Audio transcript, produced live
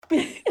All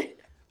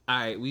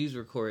right, we's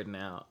recording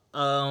now.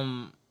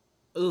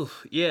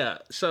 Yeah.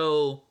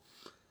 So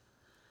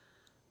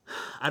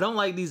I don't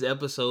like these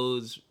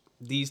episodes.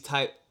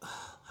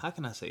 How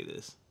can I say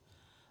this?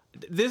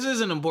 This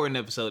is an important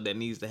episode that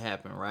needs to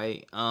happen,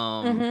 right?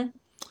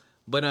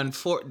 But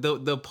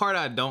the part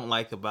I don't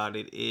like about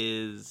it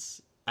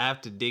is I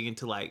have to dig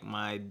into like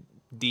my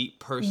deep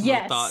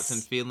personal thoughts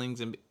and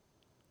feelings, and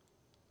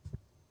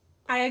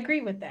I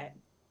agree with that.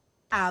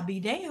 I'll be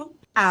damned.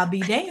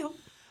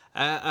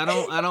 I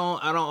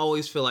don't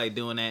always feel like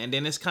doing that, and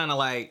then it's kind of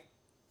like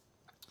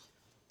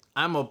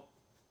I'm a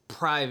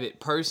private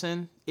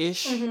person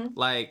ish.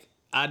 Like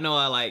I know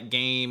I like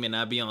game and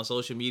I be on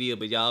social media,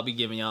 but y'all be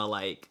giving y'all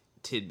like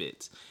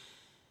tidbits,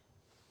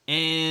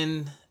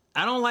 and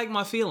I don't like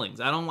my feelings.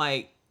 I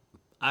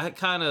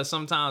kind of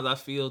sometimes I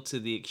feel to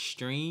the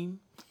extreme.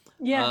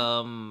 Yeah.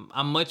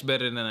 I'm much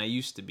better than I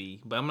used to be,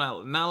 but I'm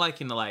not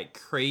like in the like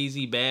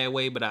crazy bad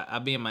way, but I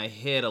be in my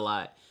head a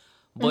lot.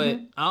 But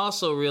I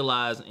also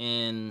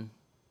one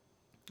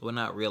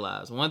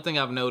thing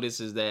I've noticed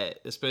is that,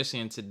 especially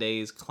in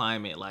today's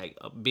climate, like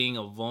being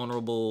a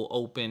vulnerable,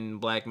 open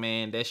black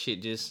man, that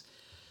shit just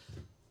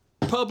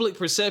public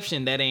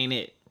perception, that ain't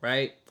it,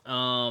 right?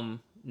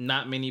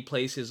 Not many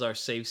places are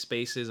safe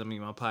spaces. I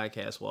mean, my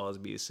podcast will always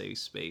be a safe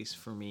space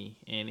for me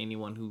and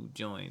anyone who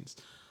joins.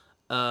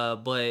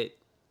 But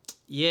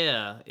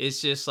yeah,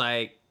 it's just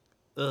like,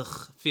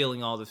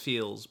 feeling all the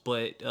feels.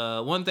 But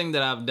one thing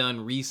that I've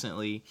done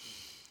recently,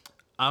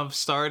 I've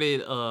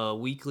started a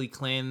weekly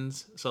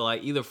cleanse. So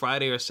like either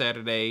Friday or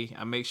Saturday,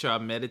 I make sure I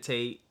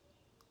meditate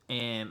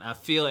and I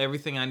feel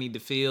everything I need to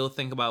feel,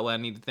 think about what I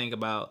need to think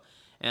about,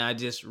 and I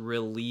just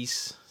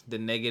release the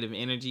negative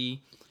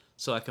energy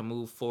so I can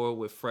move forward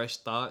with fresh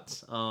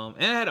thoughts. And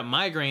I had a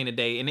migraine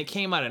today, and it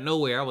came out of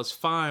nowhere. I was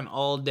fine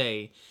all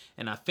day,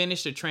 and I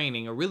finished a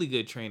training, a really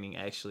good training,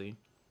 actually.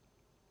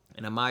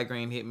 And a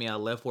migraine hit me. I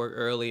left work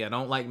early. I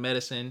don't like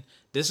medicine.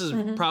 This is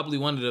probably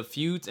one of the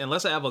few,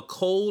 unless I have a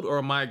cold or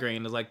a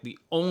migraine, is like the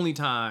only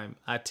time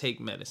I take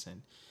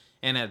medicine.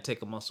 And I had to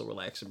take a muscle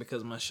relaxer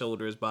because my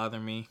shoulder is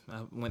bothering me.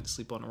 I went to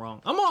sleep on the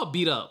wrong. I'm all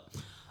beat up.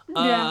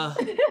 Yeah.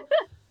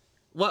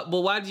 But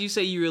why did you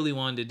say you really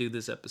wanted to do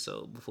this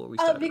episode before we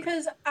started?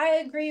 Because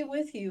I agree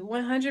with you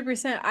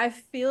 100%. I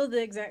feel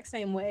the exact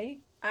same way.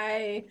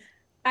 I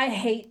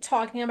hate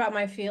talking about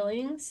my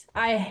feelings.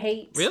 I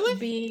hate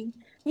being...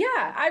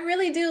 Yeah, I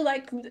really do,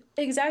 like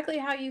exactly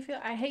how you feel.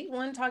 I hate,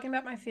 one, talking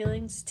about my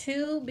feelings.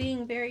 Two,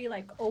 being very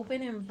like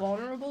open and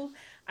vulnerable.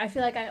 I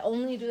feel like I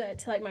only do that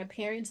to like my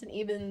parents, and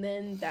even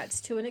then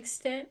that's to an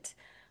extent.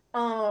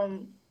 My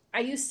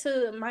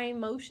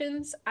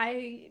emotions,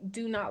 I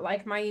do not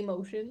like my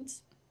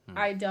emotions.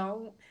 I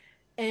don't.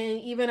 And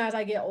even as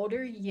I get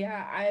older,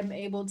 yeah, I'm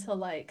able to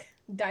like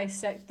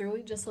dissect through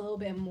it just a little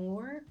bit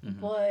more,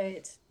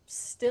 but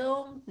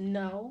still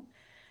no.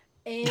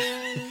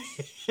 And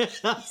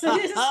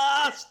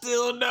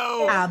still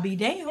no. I'll be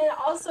damned. And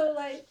also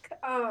like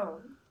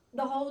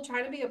the whole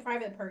trying to be a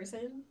private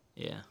person.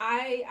 Yeah.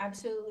 I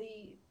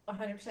absolutely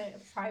 100%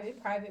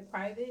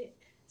 private.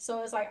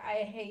 So it's like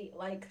I hate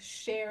like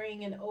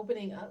sharing and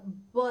opening up.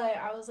 But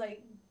I was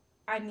like,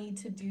 I need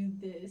to do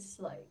this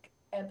like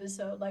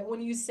episode. Like when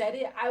you said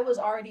it, I was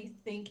already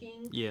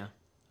thinking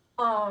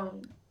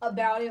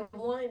about it,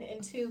 one,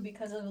 and two,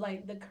 because of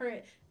like the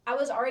current, I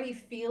was already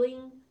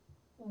feeling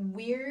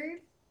weird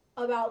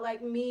about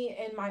like me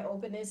and my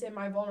openness and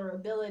my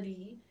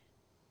vulnerability.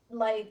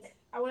 Like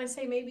I want to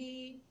say,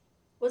 maybe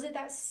was it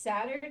that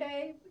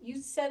Saturday you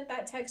sent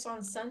that text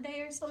on Sunday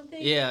or something?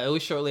 Yeah, it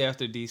was shortly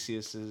after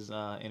Decius's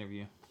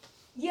interview.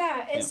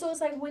 Yeah, and so it's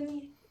like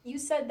when you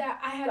said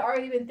that, I had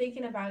already been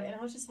thinking about it, and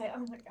I was just like, oh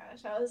my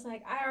gosh, I was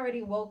like, I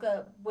already woke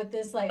up with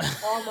this like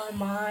on my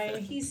mind.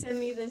 He sent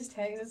me this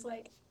text. It's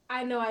like,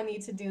 I know I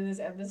need to do this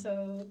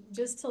episode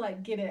just to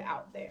like get it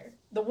out there.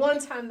 The one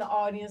time the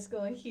audience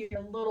gonna hear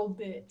a little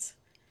bit.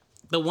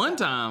 The one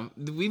time,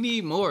 we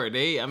need more.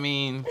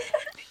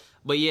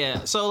 But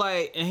yeah, so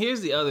like, and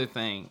here's the other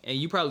thing, and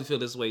you probably feel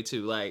this way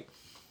too, like,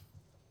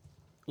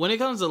 when it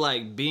comes to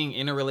like being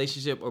in a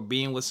relationship or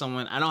being with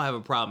someone, I don't have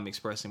a problem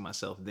expressing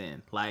myself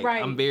then. Like,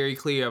 I'm very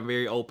clear, I'm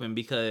very open,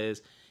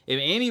 because if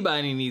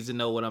anybody needs to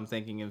know what I'm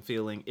thinking and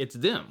feeling, it's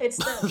them. It's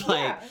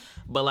them,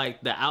 But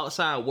like the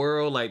outside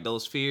world, like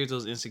those fears,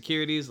 those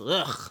insecurities,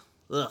 ugh.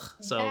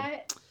 So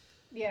I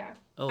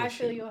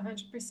feel you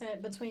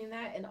 100% between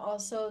that and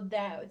also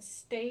that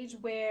stage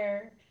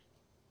where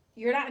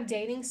you're not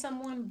dating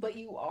someone, but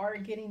you are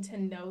getting to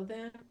know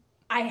them.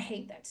 I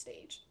hate that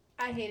stage.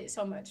 I hate it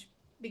so much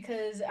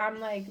because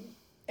I'm like,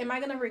 am I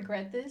going to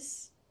regret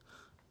this?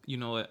 You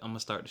know what? I'm going to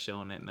start the show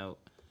on that note.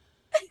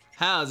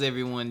 How's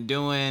everyone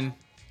doing?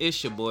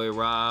 It's your boy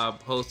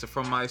Rob, host of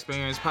From My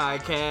Experience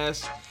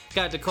podcast.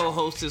 Got the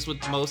co-hostess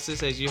with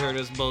Moses, as you heard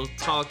us both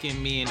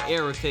talking, me and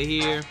Erica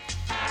here.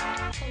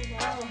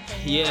 Hello.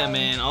 Yeah,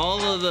 man,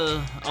 all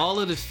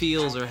of the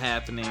feels are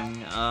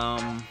happening.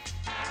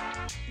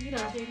 You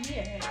don't give me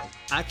a head.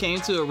 I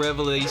came to a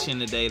revelation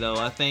today, though.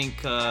 I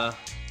think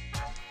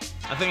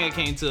I think I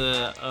came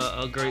to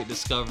a great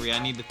discovery.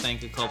 I need to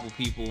thank a couple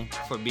people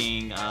for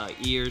being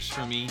ears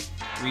for me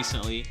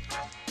recently.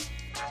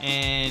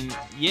 And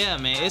yeah,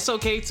 man, it's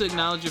okay to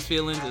acknowledge your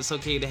feelings. It's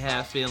okay to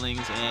have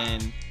feelings,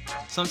 and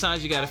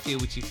sometimes you gotta feel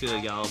what you feel,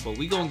 y'all. But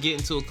we gonna get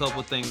into a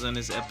couple things on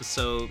this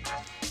episode.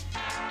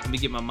 Let me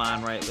get my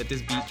mind right. Let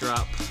this beat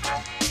drop.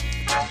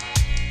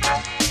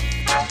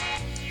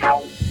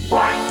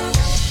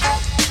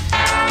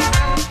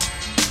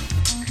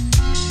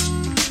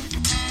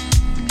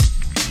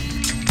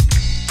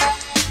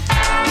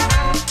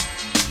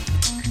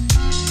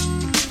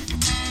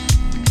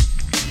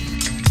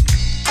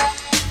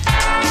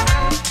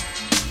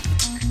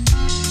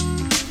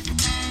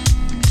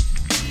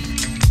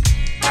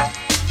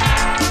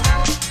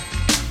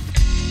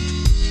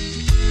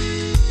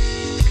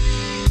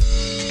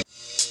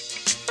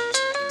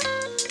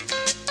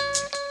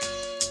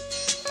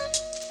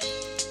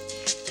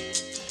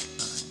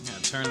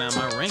 Turn down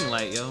my ring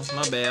light, yo.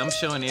 My bad. I'm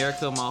showing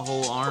Erica my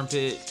whole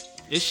armpit.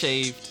 It's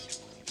shaved.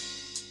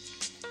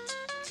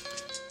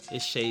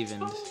 It's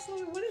shaven.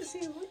 What is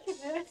he looking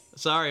at?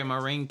 Sorry, my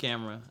ring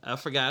camera. I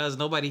forgot. There's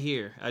nobody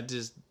here. I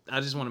just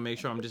want to make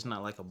sure I'm just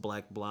not like a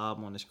black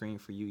blob on the screen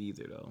for you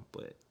either, though.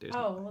 But there's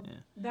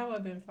that would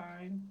have been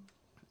fine.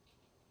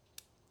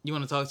 You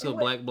want to talk to a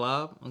black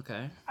blob?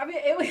 Okay. I mean,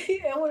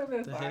 it would have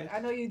been fine. I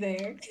know you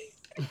there.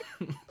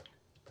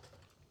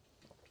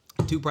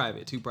 Too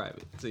private.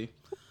 See.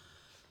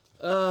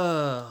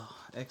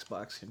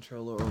 Xbox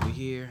controller over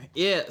here.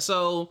 Yeah,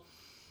 so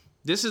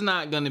this is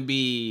not gonna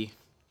be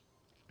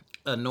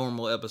a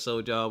normal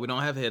episode, y'all. We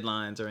don't have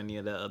headlines or any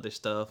of that other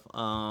stuff.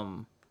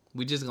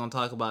 We just gonna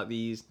talk about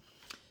these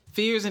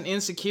fears and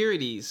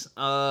insecurities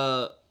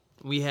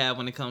we have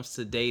when it comes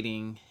to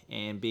dating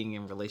and being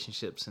in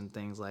relationships and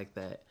things like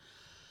that.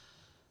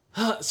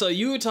 So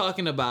you were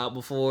talking about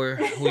before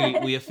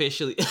we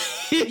officially.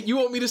 You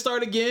want me to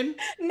start again?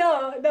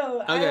 No.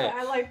 Okay.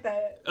 I like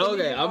that.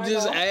 Okay,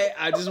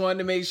 I just wanted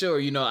to make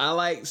sure.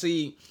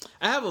 I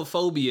have a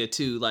phobia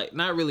too. Like,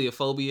 not really a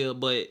phobia,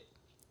 but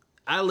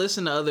I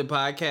listen to other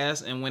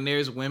podcasts, and when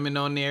there's women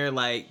on there,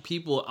 like,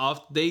 people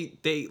they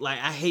like,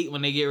 I hate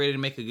when they get ready to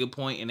make a good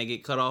point and they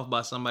get cut off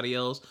by somebody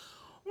else.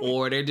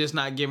 Or they're just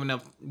not given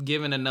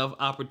enough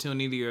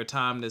opportunity or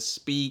time to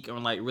speak or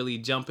like really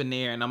jump in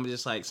there. And I'm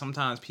just like,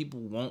 sometimes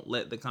people won't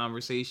let the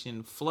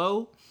conversation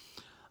flow.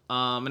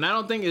 And I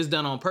don't think it's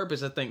done on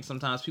purpose. I think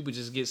sometimes people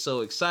just get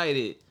so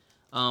excited,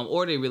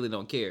 or they really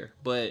don't care.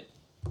 But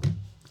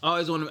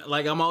I always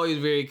I'm always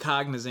very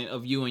cognizant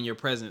of you and your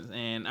presence.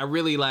 And I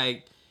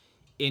really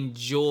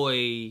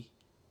enjoy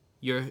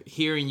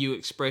hearing you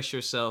express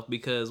yourself,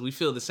 because we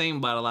feel the same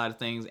about a lot of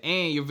things,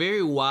 and you're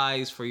very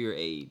wise for your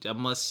age. I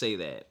must say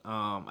that.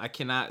 I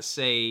cannot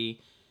say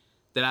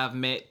that I've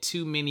met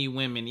too many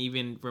women,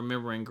 even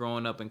remembering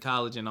growing up in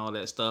college and all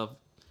that stuff,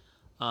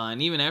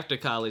 and even after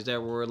college,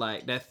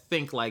 that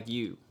think like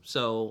you.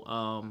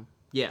 So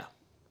yeah.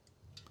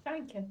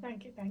 Thank you.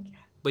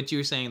 But you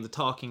were saying the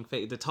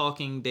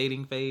talking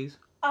dating phase.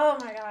 Oh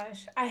my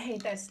gosh, I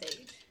hate that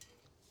stage.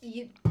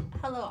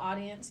 Hello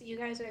audience, you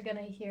guys are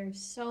gonna hear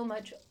so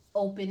much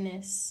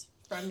openness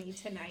from me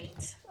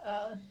tonight,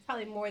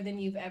 probably more than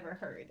you've ever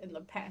heard in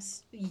the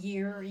past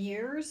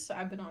years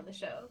I've been on the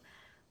show.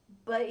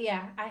 But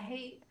yeah, I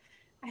hate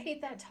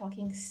that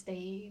talking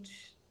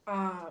stage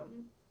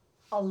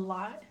a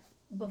lot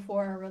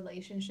before a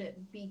relationship,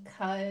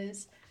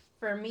 because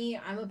for me,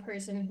 I'm a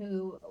person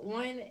who,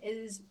 one,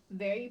 is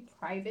very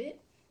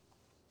private.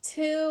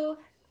 Two,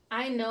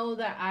 I know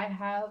that I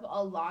have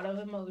a lot of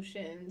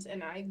emotions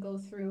and I go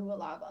through a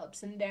lot of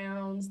ups and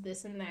downs,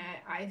 this and that.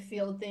 I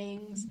feel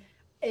things,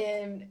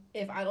 and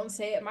if I don't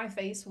say it, my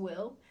face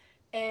will.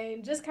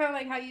 And just kind of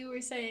like how you were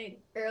saying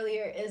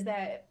earlier, is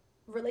that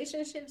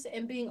relationships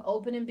and being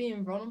open and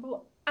being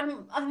vulnerable,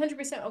 I'm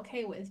 100%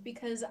 okay with,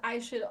 because I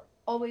should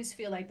always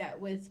feel like that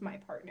with my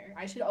partner.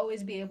 I should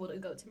always be able to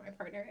go to my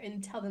partner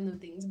and tell them the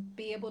things,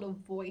 be able to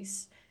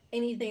voice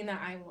anything that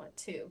I want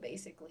to,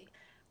 basically.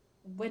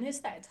 When it's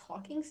that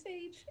talking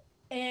stage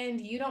and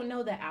you don't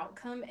know the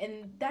outcome,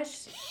 and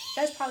that's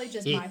probably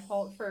just my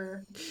fault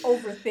for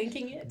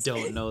overthinking it.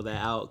 Don't know the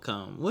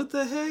outcome. What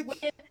the heck?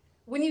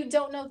 When you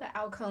don't know the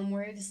outcome,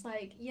 where it's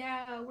like,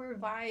 yeah, we're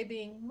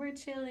vibing, we're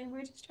chilling,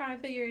 we're just trying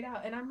to figure it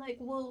out. And I'm like,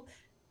 well,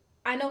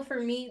 I know for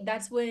me,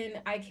 that's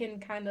when I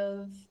can kind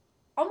of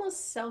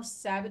almost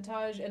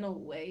self-sabotage in a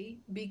way,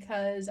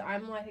 because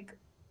I'm like,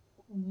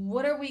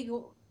 what are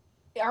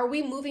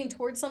we moving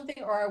towards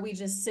something, or are we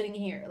just sitting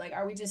here? Like,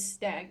 are we just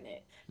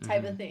stagnant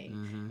type of thing?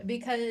 Mm-hmm.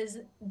 Because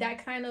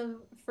that kind of,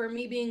 for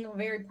me, being a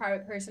very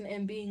private person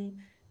and being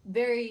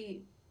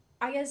very,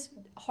 I guess,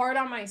 hard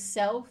on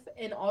myself,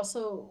 and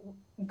also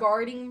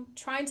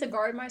trying to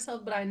guard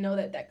myself, but I know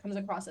that comes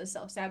across as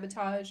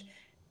self-sabotage,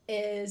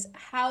 is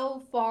how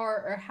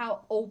far or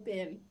how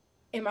open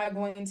am I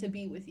going to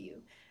be with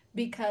you?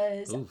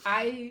 Because Oof.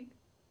 I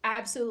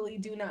absolutely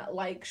do not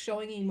like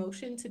showing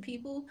emotion to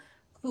people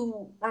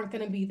who aren't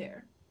going to be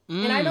there.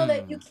 And I know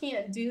that you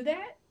can't do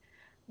that,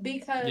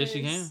 because yes,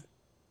 you can.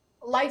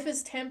 life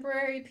is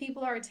temporary,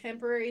 people are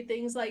temporary,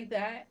 things like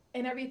that,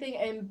 and everything.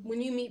 And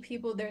when you meet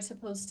people, they're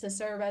supposed to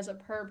serve as a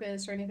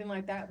purpose or anything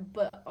like that.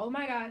 But oh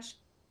my gosh,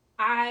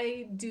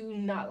 I do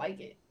not like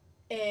it.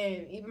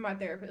 And even my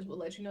therapist will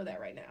let you know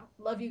that right now.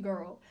 Love you,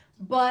 girl.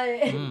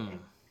 But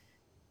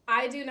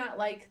I do not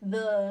like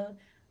the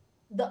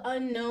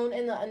unknown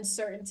and the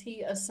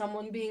uncertainty of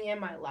someone being in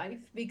my life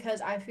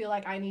because I feel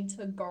like I need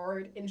to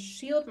guard and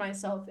shield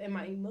myself and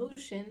my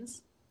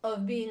emotions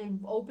of being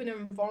open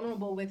and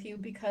vulnerable with you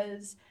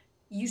because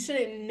you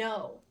shouldn't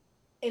know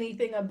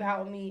anything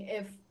about me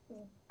if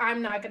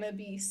I'm not going to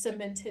be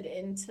cemented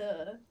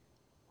into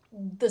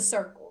the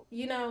circle,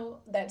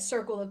 that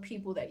circle of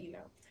people that you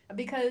know.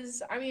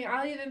 Because, I mean,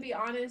 I'll even be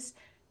honest,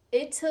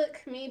 it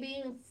took me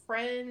being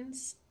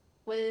friends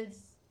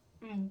with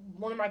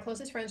one of my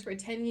closest friends for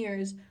 10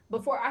 years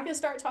before I could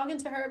start talking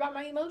to her about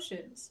my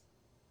emotions.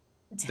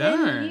 10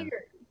 Darn. years.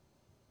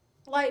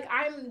 Like,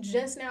 I'm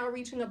just now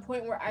reaching a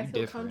point where I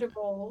feel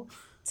comfortable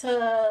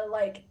to,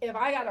 like, if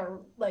I gotta,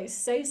 like,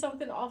 say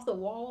something off the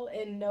wall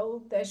and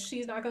know that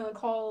she's not gonna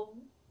call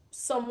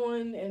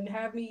someone and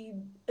have me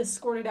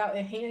escorted out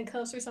in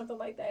handcuffs or something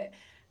like that.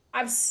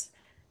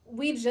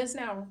 We just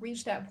now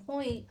reached that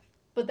point,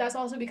 but that's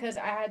also because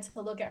I had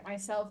to look at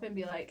myself and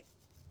be like,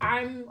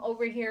 I'm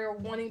over here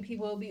wanting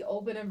people to be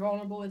open and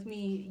vulnerable with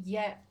me,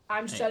 yet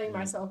I'm shutting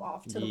myself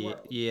off to the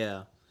world.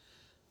 Yeah.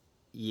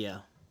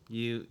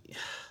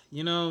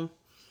 You know,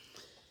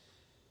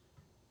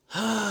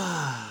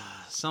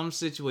 some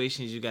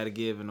situations you got to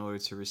give in order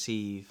to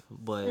receive,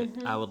 but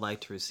I would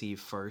like to receive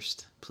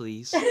first,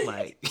 please.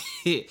 Like,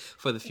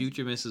 for the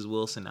future Mrs.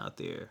 Wilson out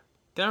there,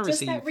 can I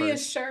receive that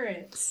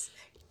reassurance?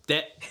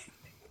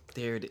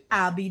 There it is.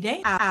 I'll be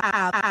damned.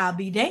 I'll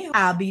be damned.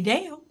 I'll be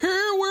damned. Here,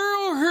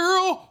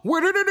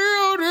 where did it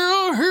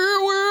do?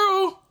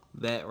 Here,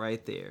 that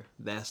right there,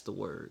 that's the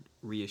word,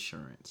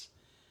 reassurance.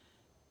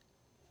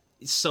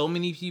 So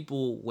many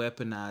people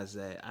weaponize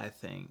that, I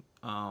think,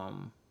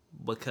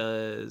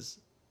 because,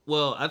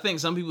 well, I think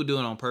some people do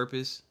it on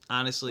purpose,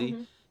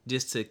 honestly,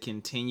 just to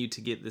continue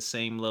to get the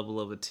same level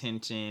of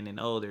attention and,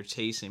 oh, they're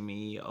chasing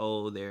me,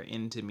 oh, they're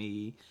into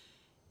me.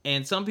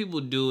 And some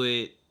people do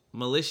it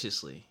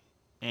maliciously,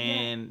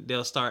 and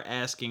they'll start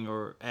asking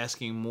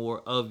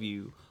more of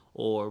you,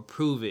 or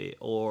prove it,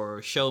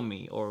 or show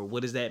me, or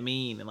what does that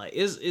mean? And like,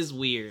 it's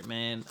weird,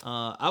 man.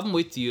 I'm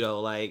with you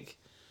though, like,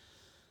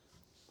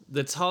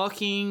 the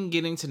talking,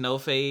 getting to know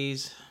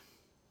phase,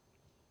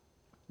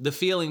 the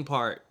feeling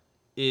part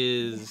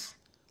is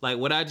like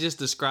what I just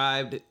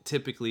described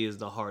typically is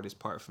the hardest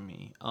part for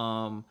me.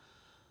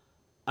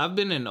 I've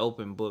been an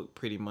open book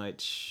pretty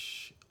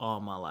much all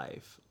my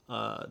life.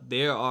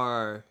 There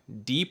are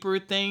deeper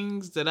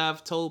things that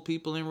I've told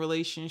people in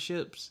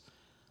relationships,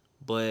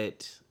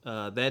 but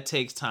that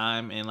takes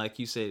time. And like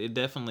you said, it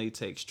definitely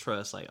takes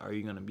trust. Like, are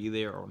you going to be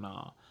there or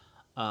not?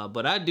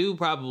 But I do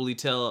probably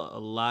tell a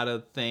lot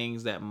of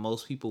things that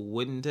most people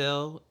wouldn't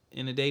tell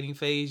in a dating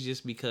phase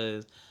just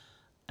because,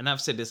 and I've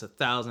said this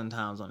 1,000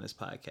 times on this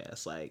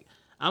podcast, like,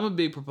 I'm a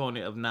big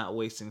proponent of not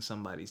wasting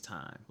somebody's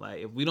time.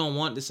 Like, if we don't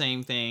want the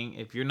same thing,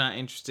 if you're not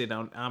interested,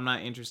 I'm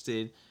not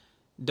interested.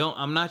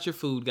 I'm not your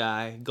food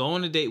guy. Go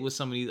on a date with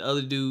some of these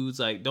other dudes.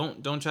 Like,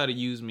 don't try to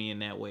use me in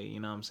that way.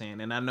 You know what I'm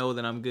saying? And I know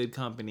that I'm good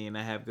company and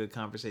I have good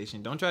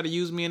conversation. Don't try to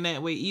use me in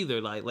that way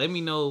either. Like, let me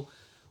know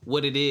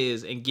what it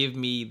is and give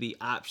me the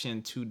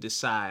option to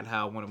decide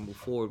how I want to move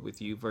forward with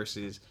you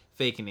versus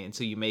faking it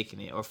until you making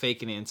it, or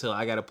faking it until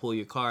I got to pull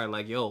your card.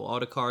 Like, yo,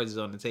 all the cards is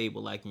on the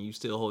table. Like, and you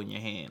still holding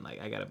your hand.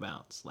 Like, I got to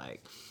bounce.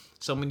 Like,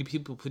 so many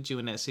people put you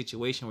in that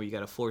situation where you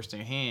got to force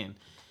their hand.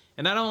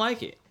 And I don't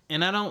like it.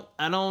 And I don't,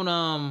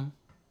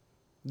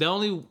 the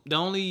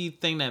only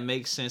thing that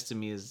makes sense to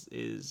me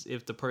is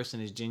if the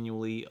person is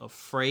genuinely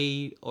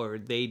afraid or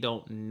they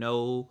don't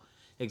know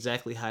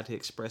exactly how to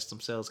express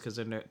themselves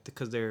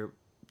because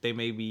they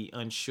may be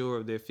unsure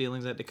of their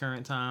feelings at the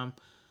current time.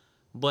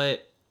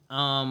 But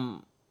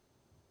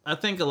I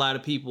think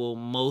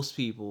most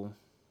people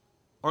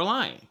are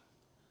lying.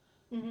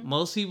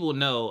 Most people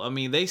know. I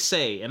mean, they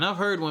say, and I've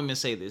heard women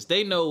say this,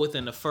 they know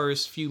within the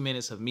first few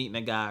minutes of meeting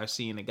a guy or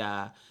seeing a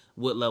guy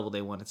what level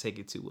they want to take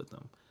it to with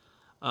them.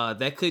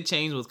 That could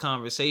change with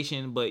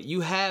conversation, but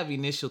you have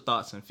initial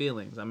thoughts and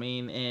feelings. I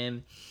mean,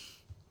 and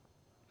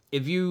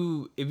if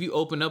you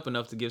open up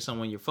enough to give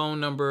someone your phone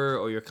number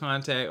or your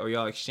contact or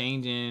y'all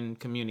exchanging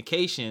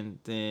communication,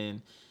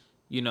 then,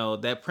 you know,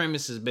 that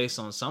premise is based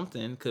on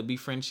something. Could be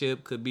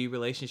friendship, could be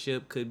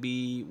relationship, could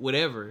be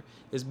whatever.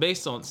 It's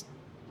based on...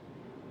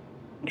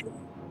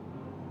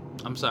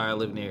 I'm sorry, I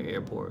live near an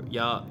airport.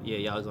 Y'all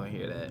gonna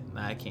hear that.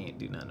 I can't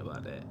do nothing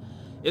about that.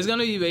 It's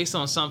gonna be based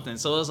on something.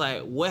 So it's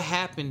like, what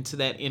happened to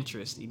that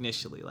interest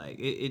initially? Like,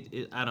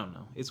 it I don't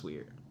know. It's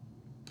weird.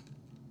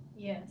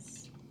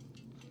 Yes.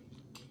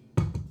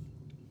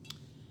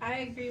 I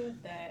agree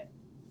with that.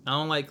 I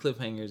don't like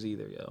cliffhangers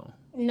either, yo.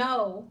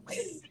 No.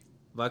 If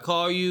I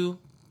call you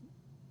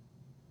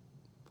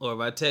or if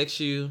I text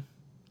you,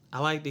 I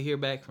like to hear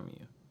back from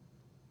you.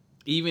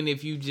 Even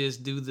if you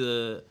just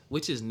do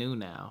which is new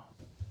now.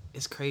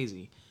 It's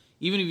crazy.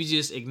 even if you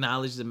just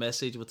acknowledge the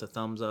message with a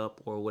thumbs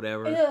up or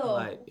whatever. Ew.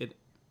 Like it.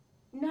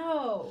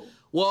 No.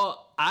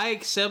 Well, I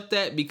accept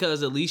that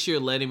because at least you're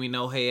letting me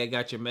know, hey, I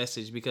got your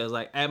message. Because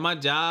like at my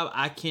job,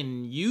 I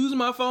can use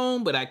my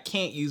phone, but I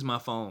can't use my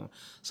phone.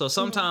 So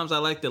sometimes I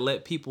like to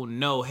let people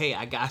know, hey,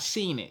 I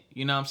seen it.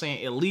 You know what I'm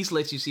saying? At least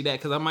let you see that,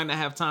 because I might not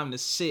have time to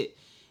sit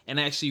and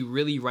actually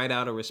really write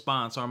out a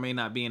response, or I may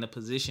not be in a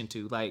position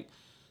to. Like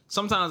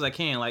sometimes I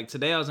can. Like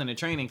today I was in a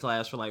training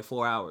class for like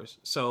 4 hours,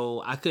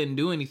 so I couldn't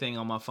do anything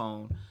on my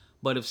phone.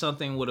 But if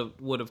something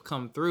would have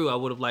come through, I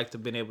would have liked to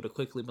been able to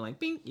quickly be like,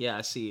 "Bing, yeah,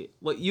 I see it."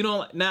 Well, you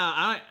don't now.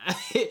 I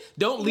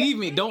don't leave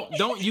me.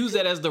 Don't use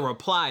that as the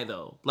reply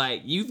though.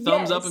 Like you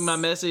thumbs up in my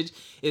message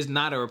is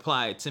not a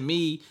reply to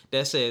me.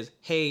 That says,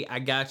 "Hey, I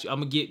got you. I'm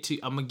gonna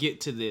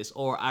get to this,"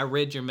 or "I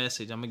read your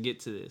message. I'm gonna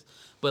get to this."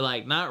 But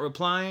like not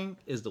replying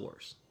is the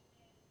worst.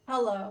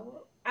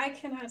 Hello, I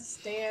cannot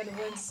stand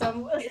when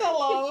someone.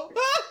 Hello.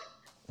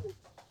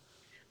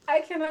 I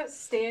cannot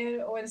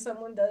stand when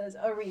someone does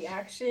a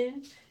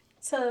reaction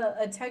to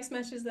a text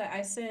message that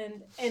I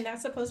send, and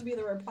that's supposed to be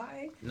the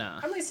reply.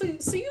 Nah. I'm like, so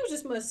you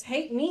just must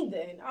hate me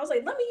then. I was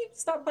like, let me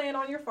stop playing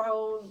on your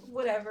phone,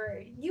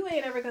 whatever. You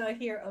ain't ever gonna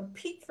hear a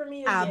peep from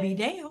me again. I'll be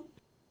damned.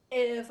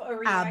 If a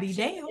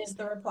reaction is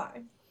the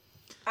reply.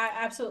 I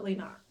absolutely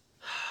not.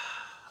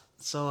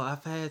 So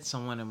I've had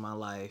someone in my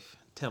life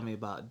tell me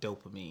about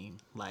dopamine,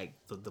 like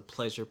the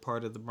pleasure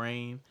part of the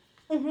brain.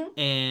 Mm-hmm.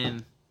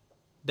 And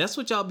that's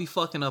what y'all be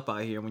fucking up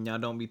out here when y'all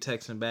don't be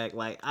texting back.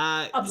 Like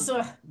I'm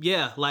sorry.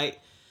 Yeah, like,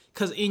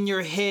 cause in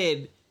your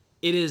head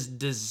it is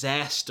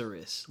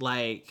disastrous.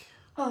 Like,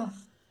 oh,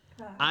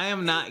 God. I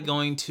am not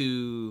going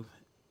to.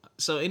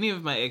 So any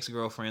of my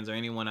ex-girlfriends or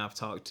anyone I've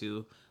talked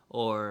to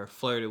or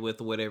flirted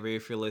with or whatever,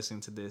 if you're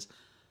listening to this,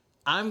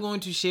 I'm going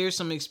to share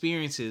some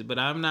experiences, but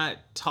I'm not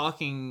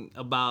talking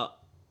about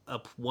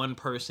one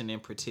person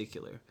in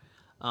particular,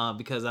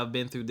 because I've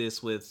been through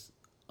this with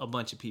a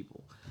bunch of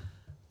people.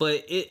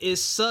 But it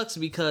sucks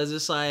because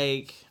it's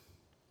like,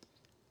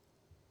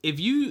 if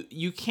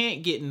you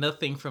can't get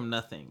nothing from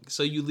nothing.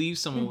 So you leave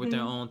someone with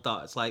their own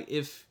thoughts. Like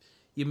if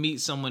you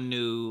meet someone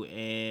new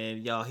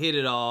and y'all hit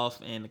it off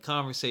and the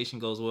conversation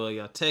goes well,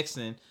 y'all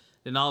texting,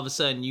 then all of a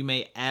sudden you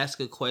may ask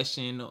a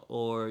question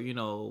or, you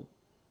know,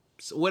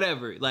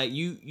 whatever. Like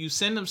you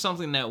send them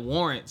something that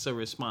warrants a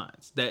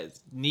response, that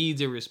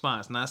needs a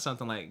response, not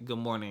something like, good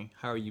morning,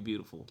 how are you,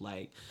 beautiful?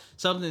 Like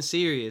something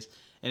serious.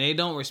 And they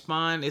don't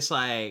respond. It's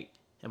like,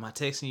 am I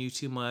texting you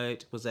too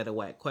much? Was that a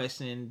whack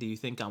question? Do you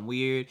think I'm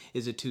weird?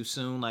 Is it too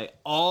soon? Like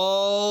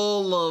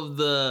all of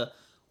the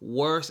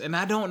worst. And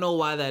I don't know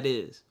why that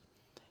is.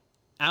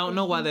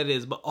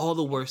 But all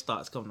the worst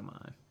thoughts come to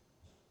mind.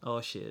 Oh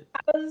shit.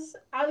 I was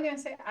gonna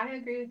say I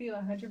agree with you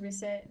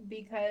 100%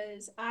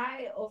 because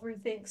I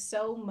overthink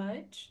so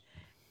much.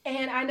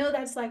 And I know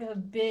that's like a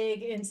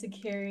big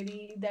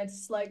insecurity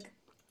that's like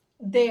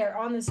there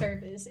on the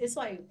surface. It's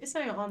like, it's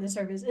not even on the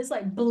surface. It's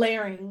like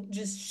blaring,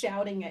 just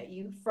shouting at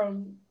you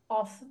from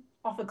off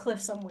a cliff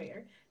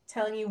somewhere,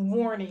 telling you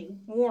warning,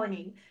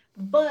 warning.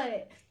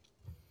 But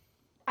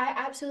I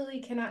absolutely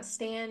cannot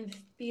stand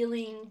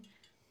feeling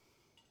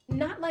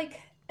not like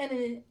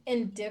an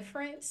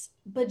indifference,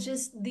 but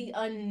just the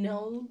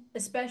unknown,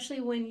 especially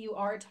when you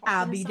are talking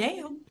I'll to be someone.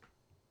 damned.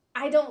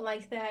 I don't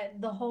like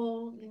that, the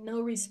whole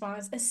no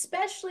response,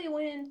 especially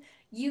when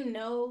you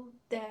know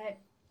that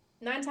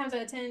 9 times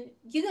out of 10,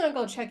 you're going to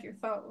go check your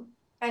phone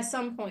at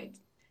some point.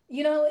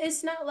 You know,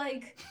 it's not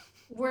like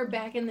we're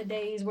back in the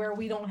days where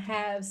we don't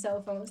have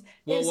cell phones.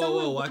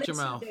 Whoa, watch your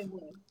mouth.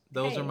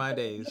 Those are my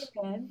days.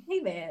 Hey,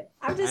 man.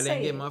 I'm just saying.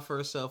 I didn't get my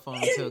first cell phone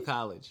until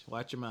college.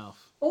 Watch your mouth.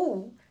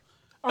 Ooh.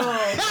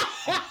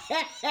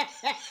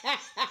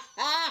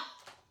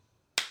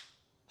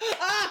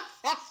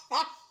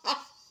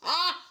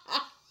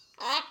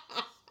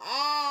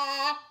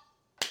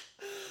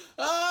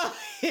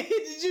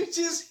 Did you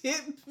just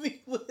hit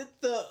me with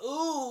the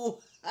ooh?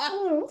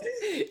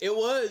 It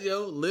was,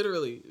 yo,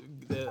 literally.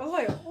 I was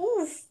like,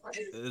 oof.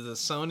 It was a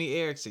Sony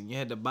Ericsson. You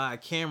had to buy a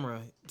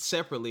camera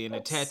separately and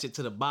attach it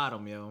to the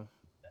bottom, yo.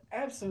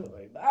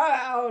 Absolutely.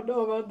 I don't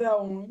know about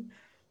that one.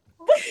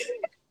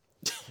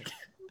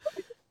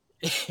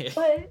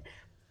 But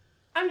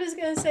I'm just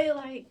going to say,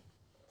 like,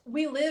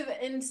 we live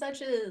in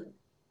such a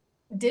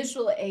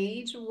digital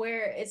age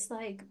where it's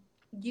like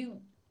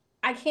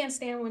I can't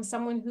stand when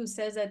someone who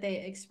says that they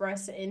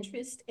express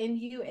interest in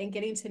you and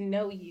getting to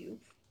know you,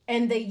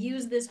 and they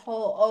use this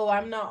whole, oh,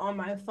 I'm not on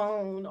my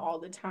phone all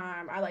the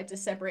time, I like to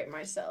separate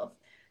myself.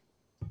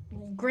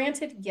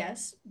 Granted,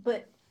 yes,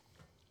 but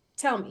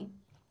tell me,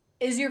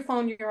 is your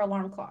phone your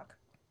alarm clock?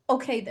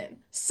 Okay, then.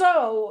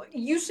 So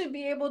you should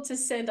be able to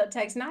send a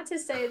text, not to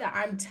say that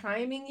I'm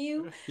timing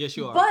you. Yes,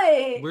 you are.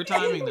 But we're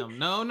timing them.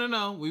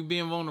 No. We're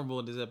being vulnerable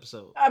in this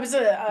episode.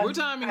 We're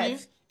timing you.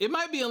 It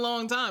might be a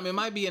long time. It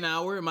might be an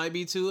hour. It might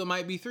be 2. It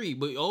might be 3.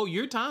 But,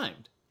 you're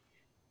timed.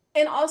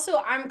 And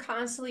also, I'm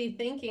constantly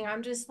thinking,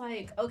 I'm just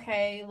like,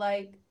 okay,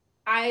 like,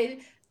 I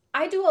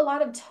do a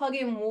lot of tug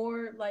and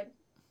war, like,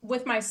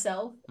 with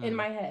myself in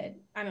my head.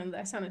 I don't know,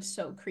 that sounded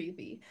so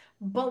creepy.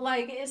 But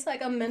like it's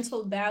like a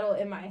mental battle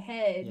in my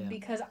head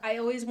because I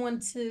always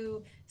want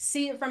to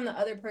see it from the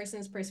other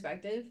person's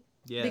perspective.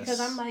 Yes. Because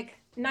I'm like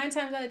 9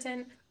 times out of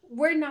 10,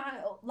 we're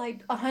not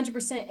like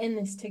 100% in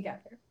this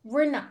together.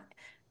 We're not.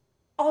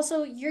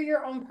 Also, you're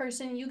your own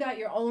person. You got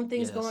your own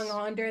things going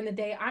on during the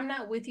day. I'm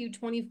not with you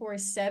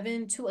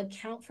 24/7 to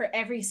account for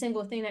every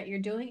single thing that you're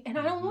doing. And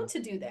I don't want to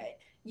do that.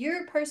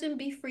 You're a person,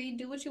 be free,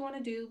 do what you want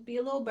to do, be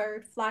a little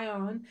bird, fly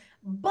on.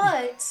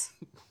 But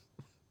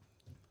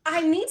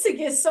I need to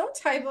get some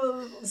type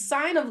of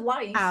sign of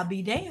life. I'll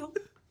be damned.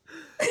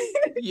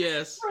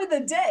 Yes. For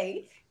the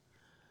day.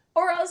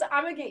 Or else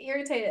I'm going to get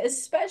irritated,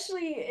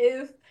 especially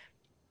if,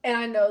 and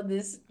I know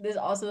this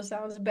also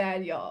sounds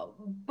bad, y'all,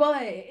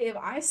 but if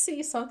I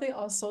see something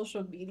on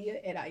social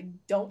media and I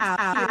don't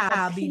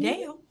I'll be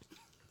damned.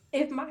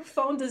 If my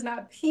phone does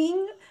not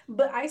ping,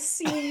 but I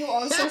see you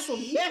on social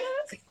media,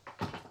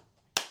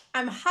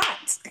 I'm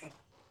hot.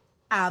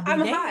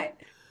 I'm hot.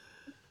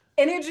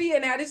 Energy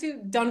and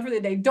attitude done for the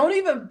day. Don't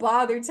even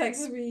bother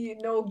texting me,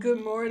 no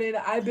good morning,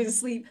 I've been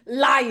asleep.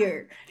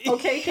 Liar.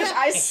 Okay? Because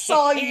I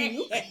saw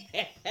you.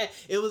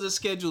 It was a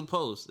scheduled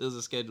post.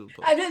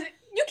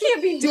 You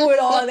can't be doing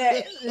all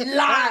that.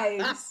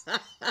 Lies.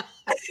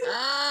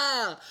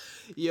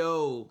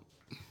 Yo.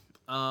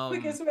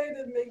 Quickest way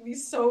to make me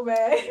so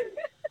mad.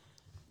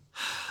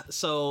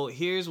 So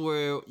here's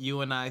where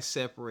you and I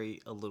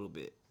separate a little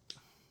bit.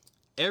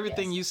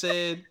 Everything you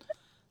said,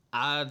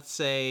 I'd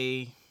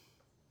say,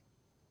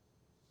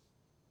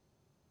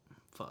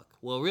 fuck.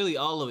 Well, really,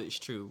 all of it's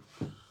true.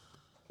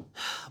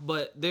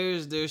 But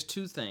there's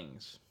two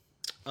things.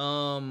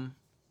 One,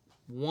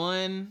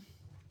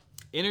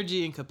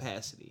 energy and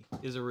capacity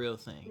is a real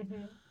thing.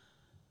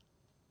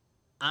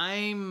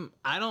 Mm-hmm.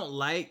 I don't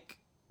like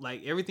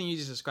everything you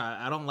just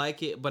described. I don't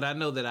like it, but I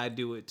know that I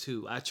do it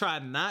too. I try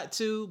not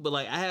to, but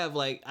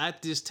I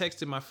just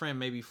texted my friend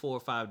maybe 4 or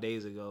 5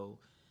 days ago,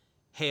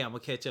 hey, I'm gonna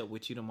catch up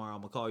with you tomorrow.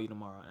 I'm gonna call you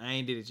tomorrow. I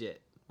ain't did it yet,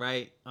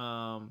 right?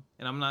 And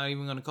I'm not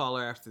even gonna call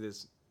her after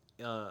this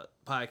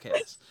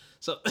podcast.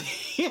 So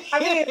I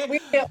mean,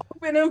 we're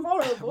open and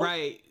vulnerable,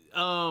 right?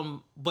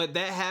 But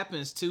that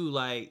happens too.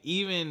 Like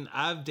even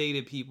I've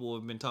dated people,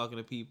 have been talking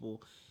to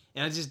people,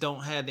 and I just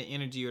don't have the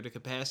energy or the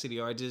capacity,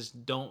 or I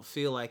just don't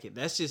feel like it.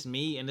 That's just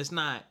me, and it's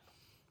not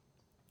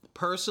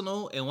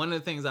personal. And one of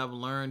the things I've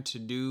learned to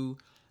do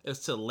is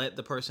to let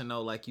the person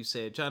know, like you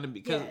said, trying to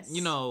because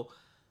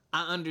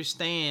I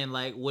understand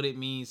like what it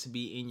means to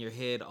be in your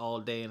head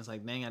all day, and it's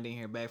like, dang, I didn't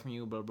hear back from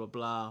you, blah blah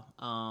blah.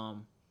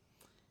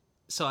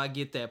 So I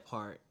get that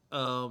part.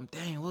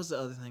 Dang, what was the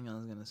other thing I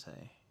was gonna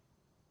say?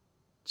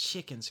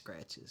 Chicken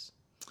scratches.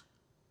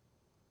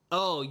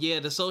 Oh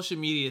yeah, the social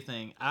media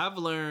thing. I've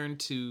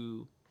learned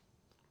to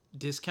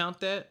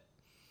discount that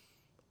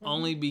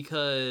only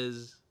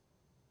because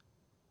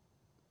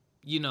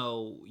you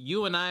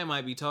and I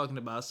might be talking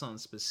about something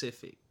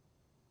specific.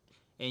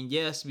 And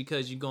yes,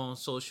 because you go on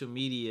social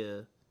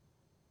media,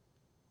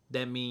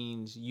 that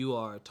means you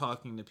are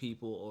talking to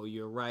people or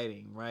you're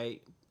writing,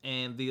 right?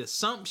 And the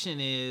assumption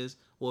is,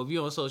 well, if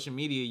you're on social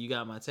media, you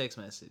got my text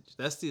message.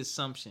 That's the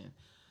assumption.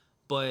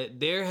 But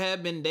there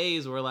have been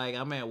days where, like,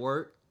 I'm at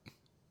work.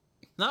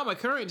 Not my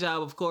current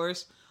job, of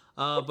course,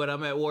 but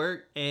I'm at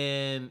work.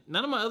 And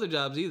none of my other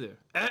jobs either.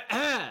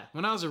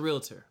 When I was a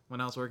realtor, when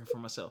I was working for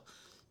myself,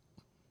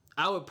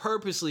 I would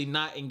purposely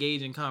not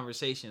engage in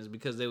conversations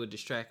because they would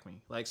distract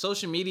me. Like,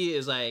 social media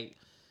is like,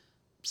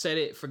 set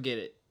it, forget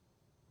it.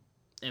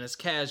 And it's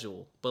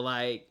casual. But,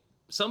 like,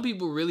 some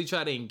people really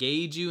try to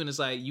engage you, and it's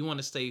like you want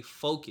to stay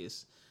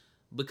focused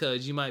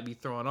because you might be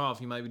thrown off.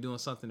 You might be doing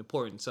something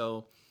important.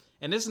 So,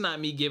 and this is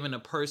not me giving a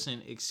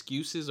person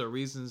excuses or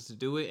reasons to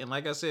do it. And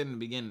like I said in the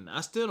beginning,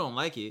 I still don't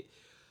like it.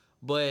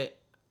 But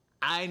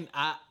I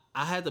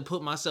had to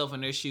put myself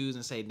in their shoes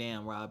and say,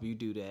 damn, Rob, you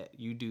do that.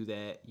 You do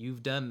that.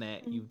 You've done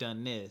that. You've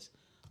done this.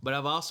 But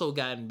I've also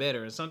gotten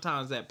better. And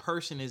sometimes that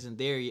person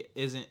isn't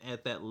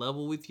at that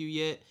level with you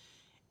yet.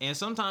 And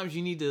sometimes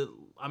you need to,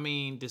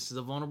 this is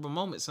a vulnerable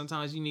moment.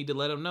 Sometimes you need to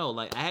let them know.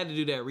 Like, I had to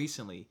do that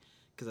recently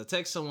because I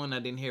texted someone I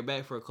didn't hear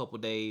back for a couple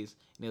days,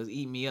 and it was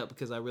eating me up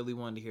because I really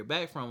wanted to hear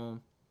back from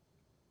them.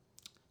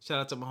 Shout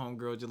out to my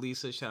homegirl,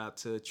 Jaleesa. Shout out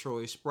to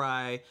Troy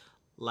Spry,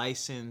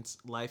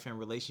 licensed life and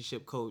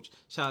relationship coach.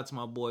 Shout out to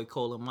my boy,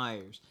 Colin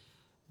Myers.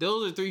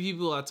 Those are 3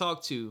 people I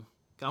talked to.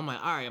 I'm like,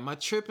 all right, am I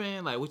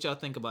tripping? Like, what y'all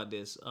think about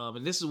this?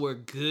 And this is where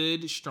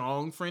good,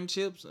 strong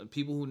friendships,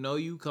 people who know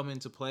you, come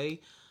into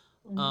play.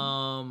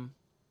 Mm-hmm.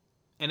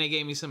 And they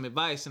gave me some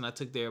advice, and I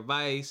took their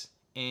advice,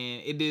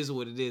 and it is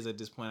what it is at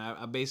this point.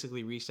 I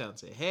basically reached out and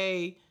said,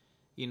 hey,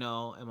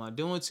 am I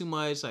doing too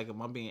much? Like,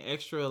 am I being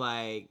extra?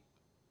 Like,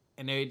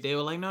 and they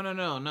were like,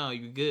 no,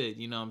 you're good.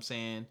 You know what I'm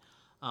saying?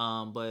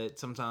 But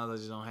sometimes I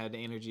just don't have the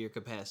energy or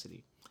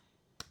capacity.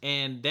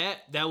 And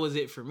that was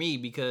it for me,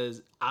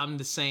 because I'm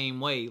the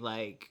same way,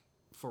 like,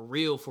 for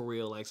real.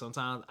 Like,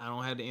 sometimes I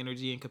don't have the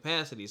energy and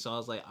capacity. So I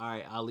was like, all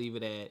right, I'll leave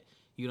it at,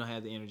 you don't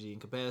have the energy and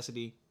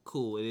capacity.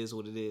 cool, it is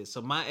what it is.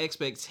 So my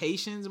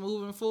expectations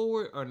moving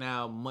forward are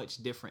now much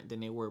different than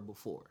they were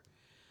before.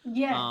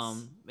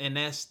 Yes. And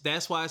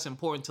that's why it's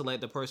important to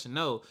let the person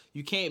know.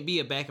 You can't be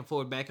a back and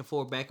forth,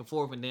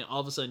 and then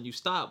all of a sudden you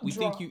stop. We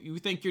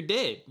think you're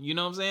dead. You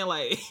know what I'm saying?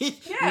 Like,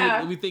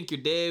 yeah. we think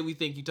you're dead. We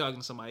think you're talking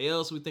to somebody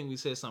else. We think we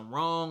said something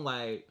wrong.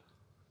 Like,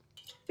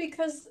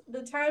 because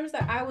the times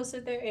that I will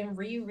sit there and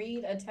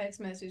reread a text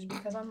message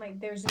because I'm like,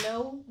 there's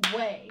no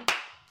way.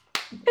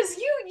 Because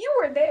you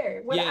were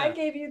there when I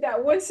gave you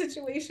that one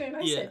situation.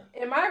 I said,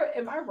 am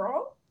I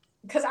wrong?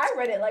 Because I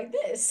read it like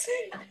this.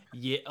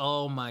 Yeah.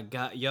 Oh my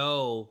God.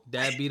 Yo,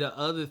 that'd be the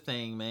other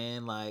thing,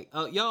 man. Like,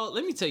 oh, y'all,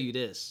 let me tell you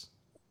this.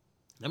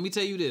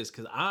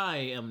 Because I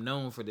am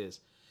known for this.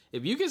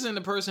 If you can send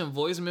a person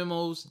voice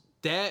memos,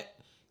 that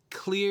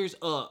clears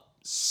up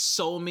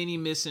so many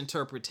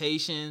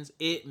misinterpretations.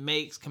 It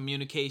makes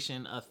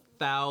communication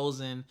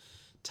 1,000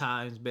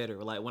 times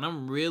better. Like, when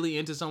I'm really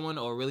into someone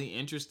or really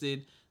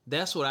interested,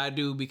 that's what I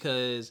do,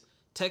 because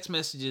text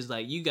messages,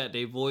 like, you got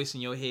their voice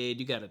in your head,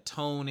 you got a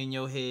tone in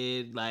your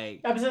head,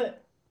 like.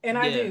 And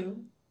I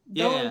do.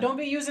 Don't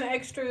be using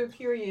extra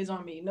periods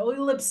on me. No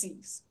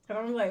ellipses. And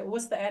I'm like,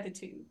 what's the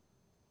attitude?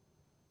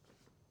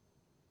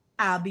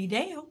 I'll be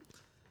damned.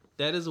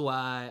 That is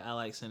why I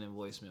like sending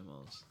voice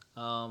memos.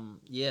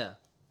 Yeah.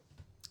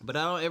 But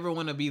I don't ever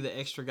want to be the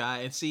extra guy.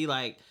 And see,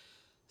 like,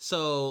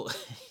 so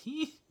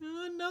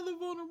another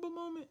vulnerable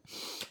moment.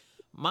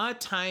 My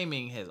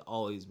timing has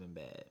always been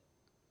bad.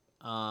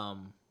 I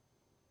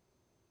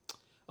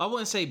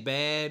wouldn't say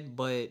bad,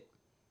 but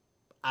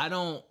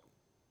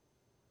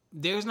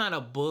there's not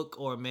a book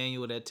or a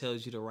manual that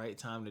tells you the right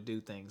time to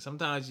do things.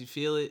 Sometimes you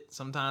feel it.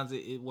 Sometimes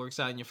it works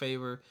out in your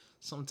favor.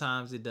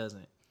 Sometimes it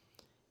doesn't.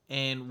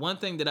 And one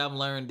thing that I've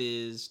learned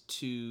is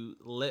to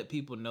let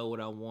people know what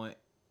I want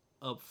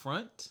up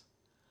front.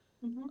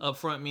 Mm-hmm. Up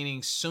front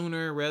meaning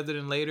sooner rather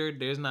than later.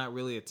 There's not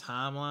really a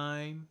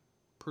timeline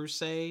per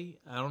se.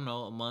 I don't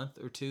know, a month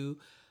or two.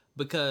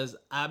 Because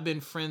I've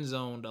been friend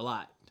zoned a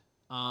lot.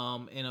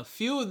 And a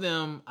few of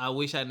them I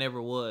wish I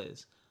never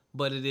was.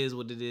 But it is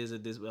what it is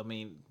at this. I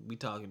mean, we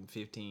talking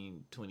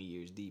 15, 20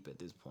 years deep at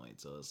this point.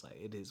 So it's like,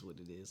 it is what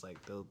it is. Like,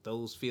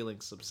 those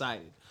feelings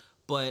subsided.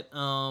 But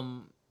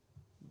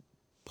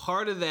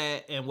part of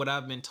that, and what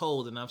I've been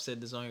told, and I've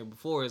said this on here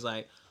before, is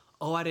like,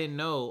 oh, I didn't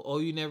know. Oh,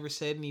 you never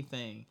said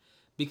anything.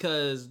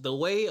 Because the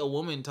way a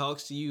woman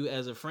talks to you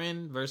as a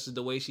friend versus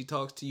the way she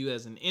talks to you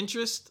as an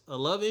interest, a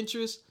love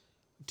interest,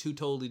 two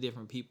totally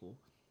different people.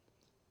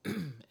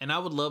 And I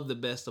would love the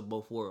best of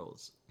both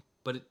worlds.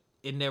 But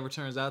it never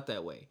turns out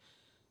that way.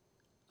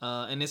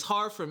 And it's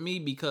hard for me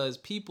because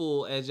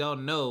people, as y'all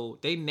know,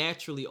 they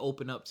naturally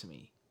open up to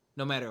me.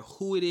 No matter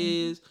who it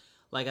is.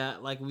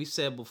 Like we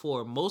said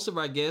before, most of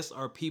our guests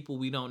are people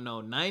we don't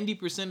know.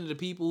 90% of the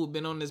people who've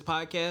been on this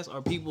podcast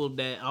are people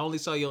that I only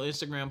saw your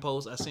Instagram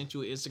post. I sent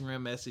you an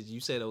Instagram message. You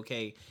said,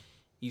 okay.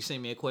 You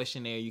sent me a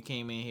questionnaire. You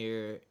came in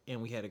here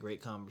and we had a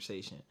great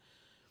conversation.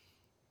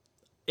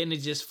 And it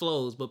just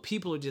flows. But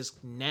people are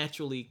just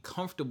naturally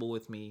comfortable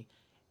with me.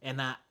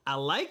 And I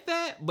like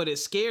that, but it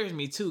scares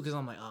me too, because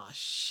I'm like, oh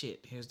shit,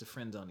 here's the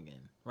friend zone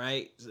again,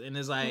 right? And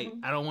it's like,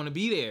 I don't want to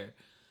be there.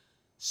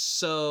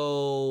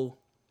 So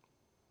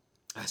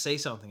I say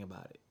something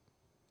about it.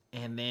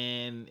 And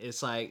then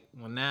it's like,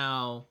 well,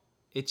 now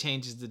it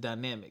changes the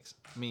dynamics.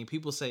 I mean,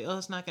 people say, oh,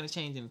 it's not going to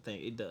change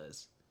anything. It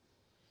does.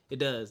 It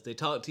does. They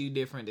talk to you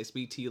different. They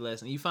speak to you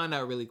less. And you find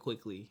out really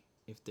quickly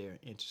if they're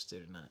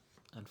interested or not,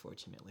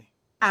 unfortunately.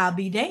 I'll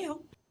be damned.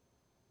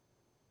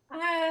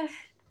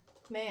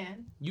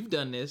 Man. You've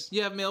done this.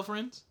 You have male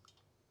friends?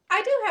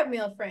 I do have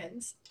male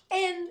friends.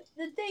 And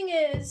the thing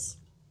is,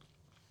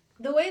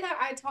 the way that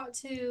I talk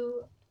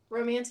to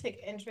romantic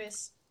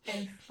interests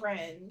and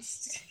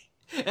friends,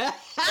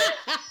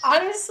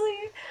 honestly,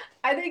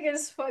 I think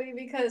it's funny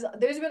because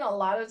there's been a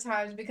lot of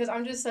times, because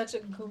I'm just such a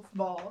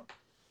goofball.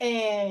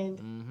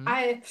 And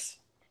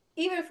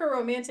even for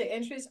romantic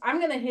interests, I'm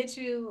going to hit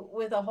you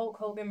with a Hulk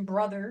Hogan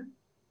brother.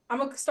 I'm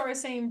going to start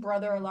saying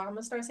brother a lot. I'm going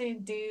to start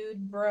saying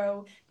dude,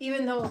 bro,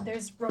 even though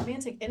there's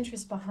romantic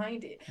interest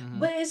behind it.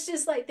 But it's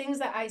just like things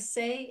that I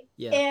say.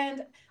 Yeah.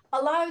 And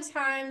a lot of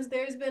times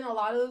there's been a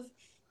lot of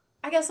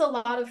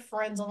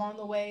friends along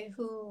the way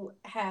who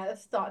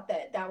have thought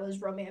that that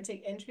was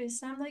romantic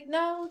interest. And I'm like,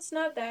 no, it's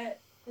not that.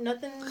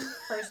 Nothing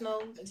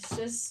personal. It's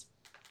just,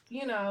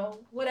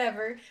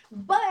 whatever.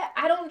 But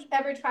I don't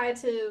ever try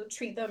to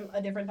treat them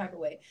a different type of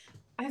way.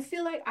 I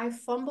feel like I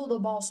fumble the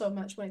ball so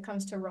much when it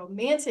comes to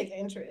romantic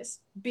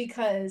interest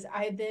because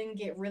I then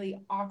get really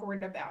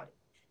awkward about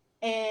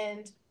it.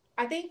 And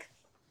I think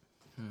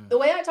the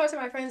way I talk to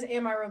my friends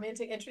and my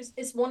romantic interest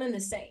is one and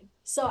the same.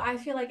 So I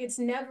feel like it's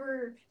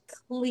never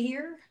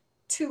clear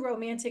to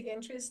romantic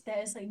interest that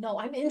it's like, no,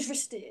 I'm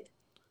interested.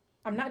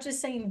 I'm not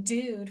just saying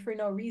dude for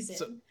no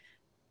reason.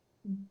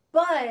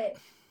 But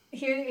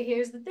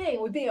here's the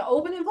thing. We're being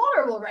open and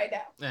vulnerable right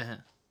now.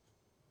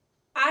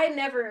 I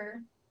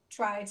never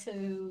try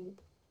to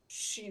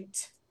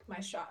shoot my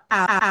shot.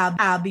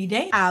 I'll be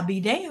there. I'll be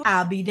there.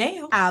 I'll be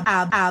there. I'll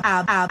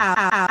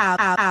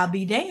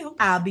be there.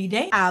 I'll be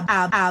there. I'll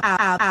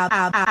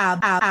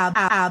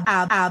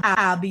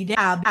be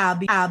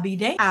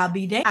there. I'll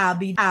be there.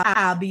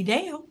 I'll be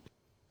there.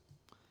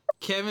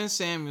 Kevin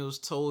Samuels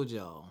told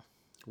y'all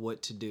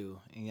what to do,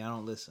 and y'all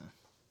don't listen.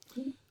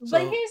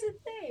 But here's the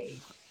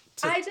thing.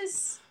 I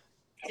just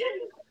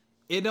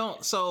it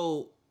don't.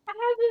 So I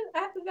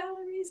have a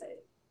valid reason.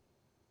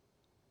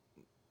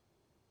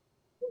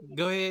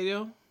 Go ahead,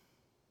 yo.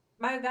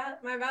 My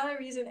valid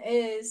reason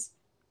is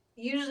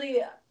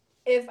usually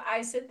if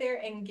I sit there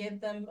and give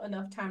them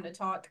enough time to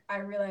talk, I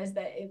realize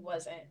that it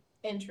wasn't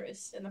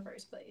interest in the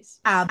first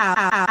place. I'll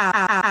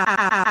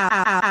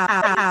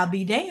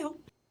be there.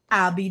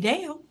 I'll be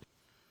there.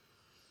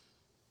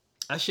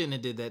 I shouldn't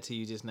have did that to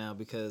you just now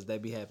because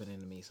that be happening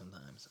to me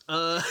sometimes.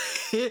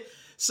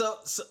 So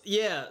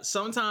yeah,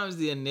 sometimes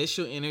the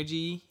initial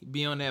energy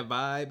be on that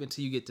vibe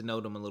until you get to know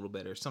them a little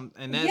better.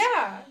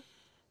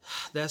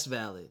 That's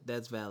valid.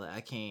 That's valid. I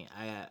can't.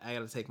 I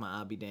gotta take my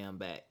I'll be damn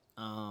back.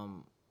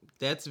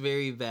 That's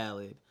very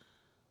valid.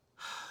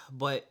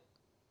 But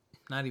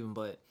not even.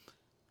 But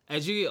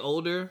as you get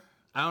older,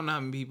 I don't know how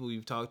many people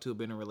you've talked to have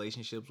been in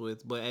relationships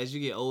with, but as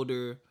you get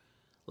older,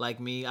 like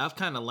me, I've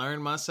kind of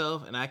learned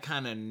myself, and I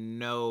kind of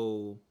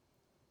know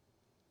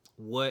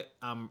what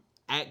I'm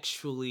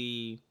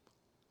actually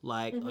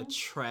like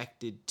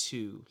attracted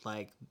to,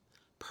 like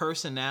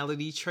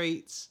personality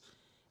traits.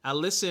 I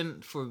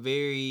listen for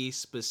very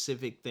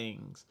specific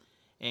things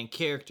and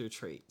character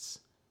traits,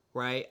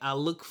 right? I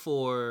look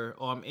for,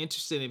 or I'm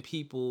interested in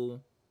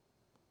people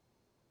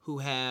who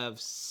have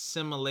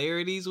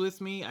similarities with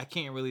me. I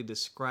can't really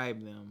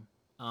describe them.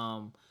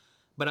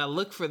 But I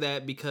look for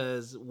that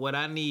because what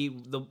I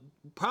need,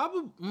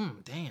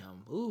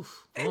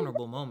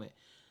 vulnerable moment.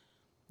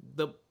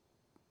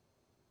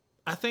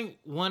 I think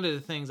one of the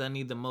things I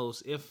need the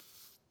most, if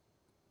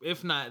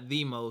not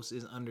the most,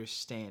 is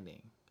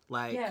understanding.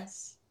 Like,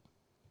 yes.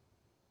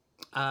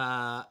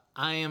 I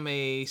am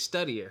a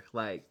studier.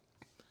 Like,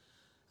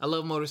 I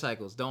love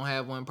motorcycles. Don't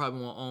have one,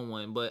 probably won't own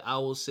one, but I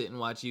will sit and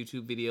watch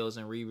YouTube videos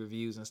and read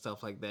reviews and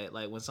stuff like that.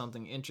 Like, when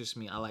something interests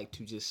me, I like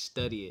to just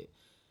study it.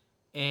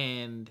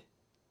 And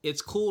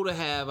it's cool to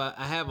have, I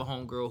have a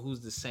homegirl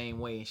who's the same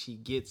way and she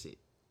gets it.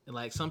 And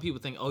like, some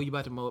people think, oh, you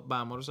about to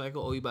buy a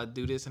motorcycle? Oh, you about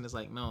to do this? And it's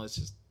like, no,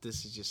 this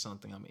is just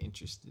something I'm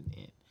interested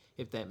in,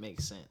 if that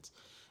makes sense.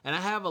 And I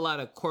have a lot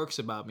of quirks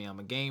about me. I'm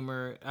a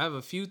gamer. I have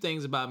a few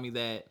things about me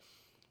that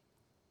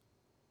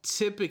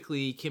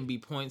typically can be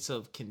points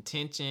of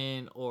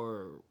contention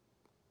or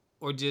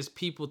just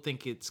people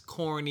think it's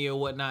corny or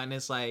whatnot. And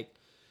it's like,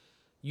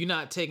 you're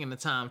not taking the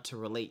time to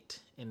relate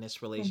in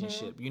this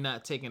relationship. You're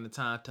not taking the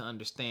time to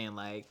understand,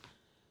 like,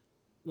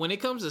 when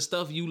it comes to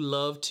stuff you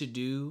love to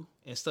do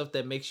and stuff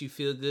that makes you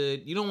feel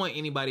good, you don't want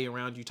anybody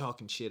around you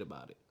talking shit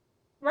about it.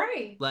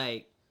 Right.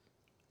 Like,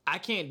 I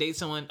can't date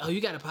someone, oh, you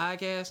got a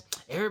podcast?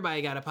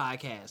 Everybody got a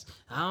podcast.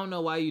 I don't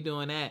know why you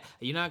doing that.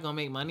 You're not going to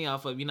make money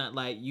off of it. You're not,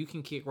 like, you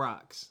can kick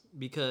rocks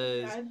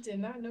because... I did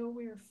not know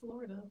we were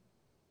Florida.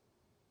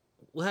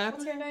 What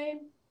happened? What's her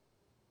name?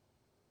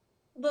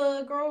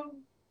 The girl,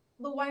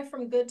 the wife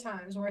from Good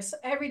Times, where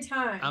every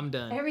time... I'm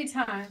done. Every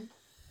time.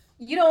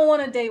 You don't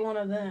want to date one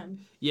of them.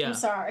 Yeah. I'm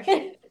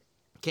sorry.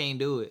 Can't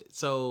do it.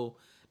 So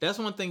that's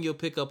one thing you'll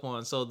pick up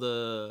on. So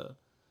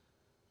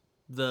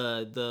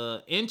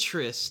the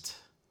interest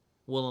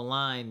will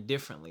align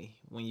differently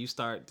when you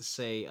start to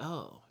say,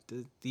 oh,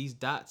 these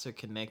dots are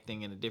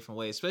connecting in a different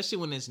way, especially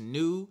when it's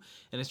new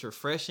and it's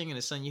refreshing and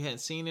it's something you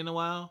hadn't seen in a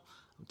while.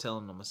 I'm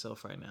telling on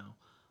myself right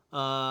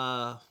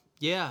now.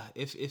 Yeah,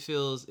 it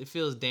feels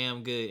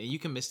damn good, and you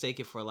can mistake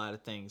it for a lot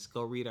of things.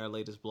 Go read our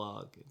latest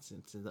blog.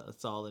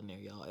 It's all in there,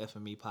 y'all.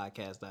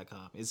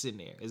 fmepodcast.com. It's in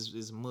there.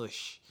 It's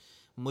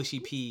mushy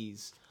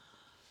peas.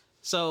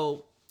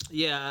 So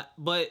yeah,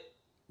 but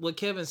what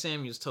Kevin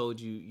Samuels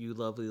told you, you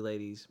lovely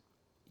ladies,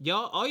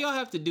 all y'all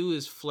have to do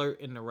is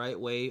flirt in the right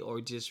way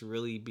or just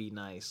really be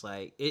nice.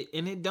 Like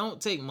it don't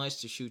take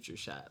much to shoot your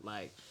shot.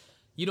 Like,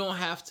 you don't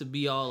have to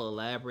be all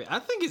elaborate. I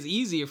think it's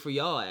easier for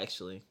y'all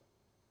actually.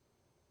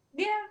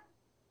 Yeah.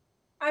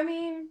 I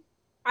mean,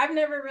 I've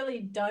never really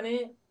done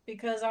it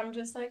because I'm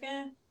just like,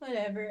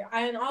 whatever.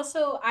 And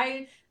also,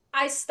 I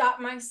stop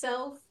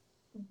myself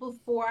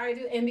before I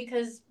do, and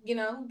because,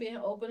 being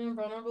open and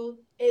vulnerable,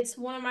 it's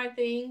one of my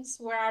things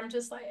where I'm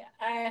just like,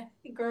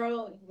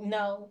 girl,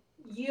 no,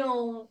 you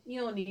don't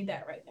need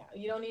that right now.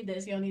 You don't need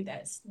this. You don't need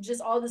that. Just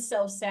all the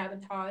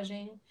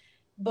self-sabotaging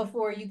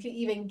before you can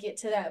even get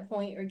to that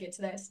point or get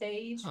to that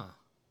stage. Huh.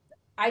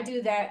 I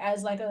do that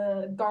as like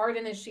a guard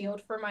and a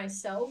shield for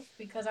myself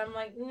because I'm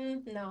like,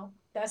 no.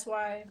 That's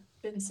why I've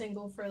been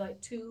single for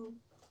like two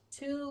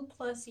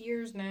plus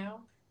years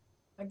now.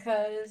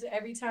 Because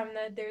every time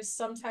that there's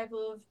some type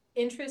of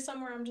interest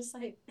somewhere, I'm just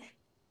like,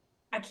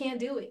 I can't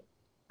do it.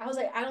 I was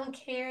like, I don't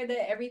care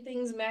that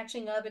everything's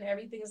matching up and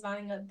everything's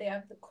lining up. They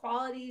have the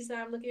qualities that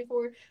I'm looking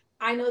for.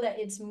 I know that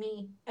it's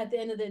me at the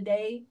end of the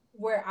day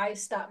where I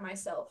stop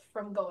myself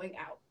from going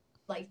out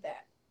like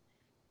that.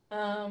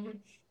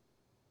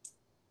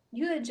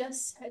 you had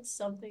just said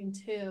something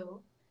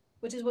too,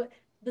 which is what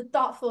the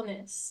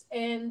thoughtfulness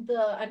and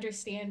the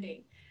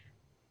understanding.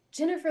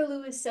 Jennifer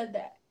Lewis said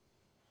that.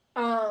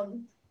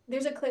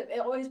 There's a clip, it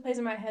always plays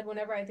in my head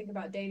whenever I think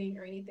about dating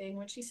or anything,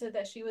 when she said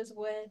that she was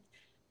with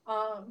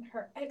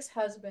her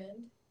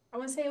ex-husband. I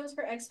want to say it was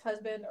her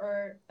ex-husband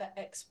or the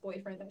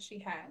ex-boyfriend that she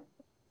had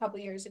a couple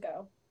years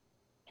ago.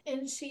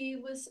 And she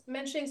was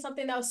mentioning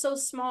something that was so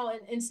small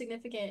and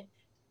insignificant,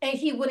 and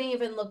he wouldn't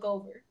even look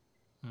over.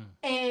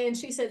 And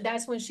she said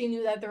that's when she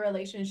knew that the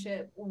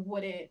relationship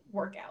wouldn't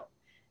work out.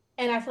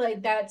 And I feel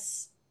like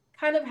that's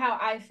kind of how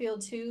I feel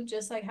too,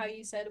 just like how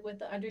you said with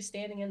the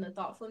understanding and the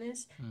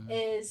thoughtfulness,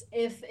 is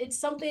if it's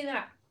something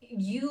that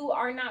you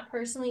are not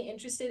personally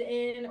interested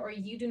in or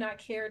you do not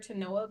care to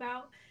know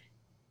about,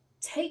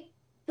 take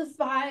the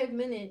 5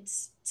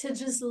 minutes to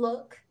just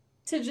look,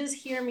 to just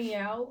hear me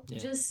out.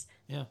 Just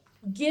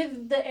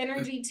give the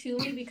energy to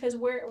me, because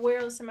where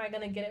else am I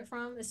going to get it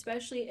from,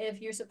 especially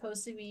if you're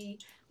supposed to be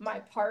my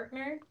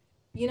partner,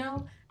 you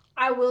know?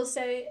 I will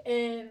say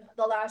in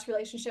the last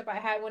relationship I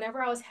had,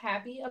 whenever I was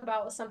happy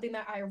about something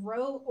that I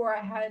wrote, or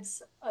I had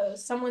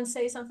someone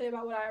say something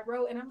about what I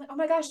wrote, and I'm like, oh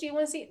my gosh, do you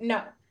want to see it?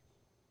 No.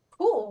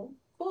 Cool,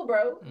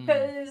 bro.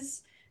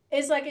 Because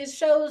it's like, it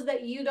shows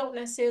that you don't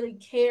necessarily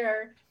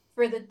care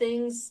for the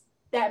things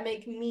that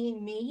make me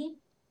me.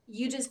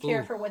 You just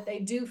care for what they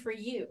do for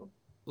you.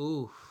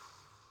 Ooh.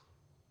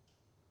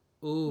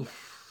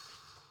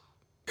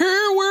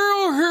 Hey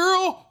world,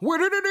 hero, what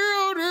did it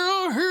do?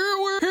 Hey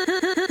world, hero,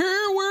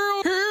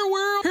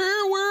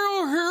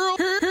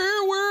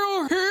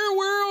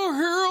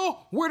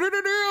 what did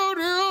it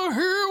do?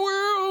 Hey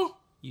world.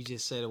 You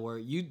just said a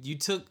word. You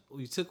took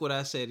what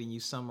I said and you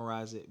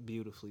summarized it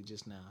beautifully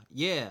just now.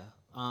 Yeah.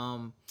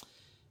 And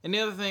the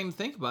other thing to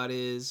think about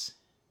is,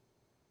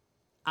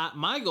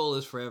 my goal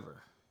is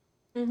forever.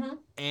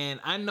 And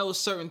I know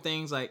certain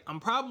things, like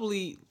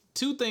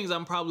two things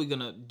I'm probably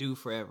gonna do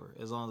forever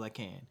as long as I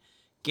can.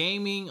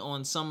 Gaming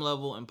on some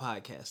level and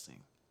podcasting.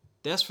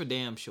 That's for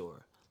damn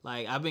sure.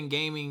 Like, I've been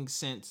gaming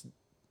since,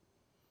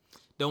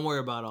 don't worry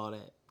about all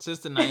that, since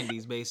the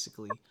 90s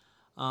basically.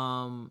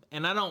 And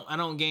I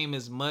don't game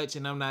as much,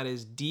 and I'm not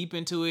as deep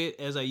into it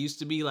as I used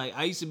to be. Like,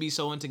 I used to be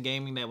so into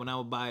gaming that when I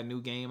would buy a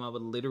new game, I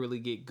would literally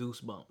get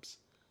goosebumps.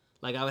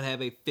 Like, I would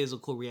have a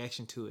physical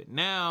reaction to it.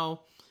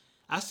 Now,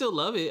 I still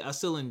love it. I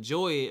still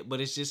enjoy it,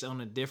 but it's just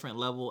on a different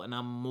level, and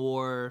I'm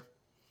more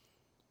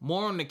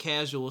on the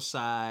casual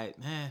side.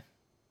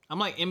 I'm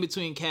like in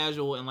between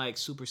casual and like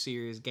super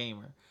serious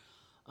gamer.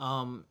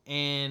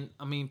 And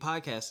I mean,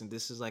 podcasting,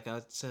 this is, like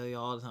I tell you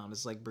all the time,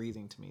 it's like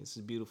breathing to me. This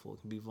is beautiful.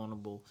 It can be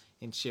vulnerable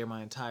and share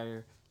my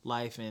entire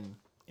life and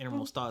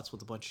innermost thoughts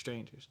with a bunch of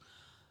strangers.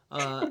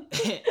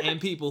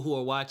 And people who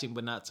are watching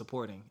but not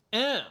supporting.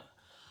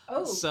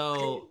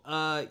 So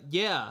I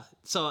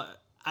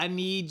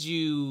need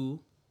you,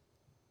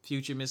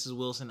 future Mrs.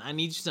 Wilson, I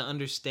need you to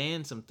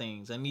understand some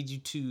things. I need you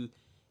to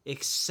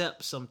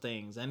accept some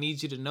things. I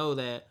need you to know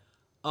that,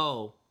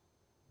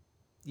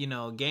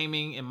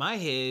 gaming in my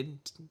head,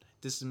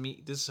 this is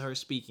me, this is her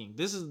speaking.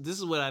 This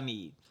is what I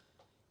need.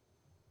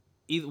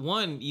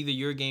 Either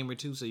you're a gamer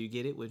too, so you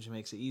get it, which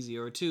makes it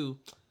easier, or two,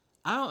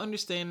 I don't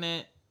understand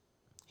that.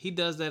 He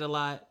does that a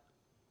lot,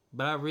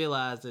 but I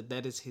realize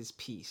that is his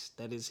peace.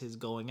 That is his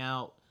going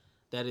out.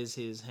 That is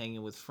his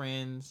hanging with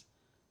friends.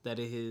 That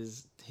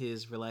is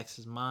his relax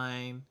his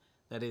mind.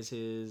 That is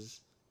his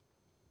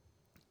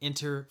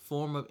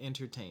form of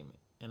entertainment.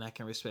 And I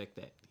can respect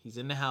that. He's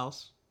in the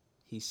house.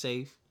 He's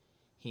safe.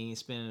 He ain't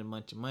spending a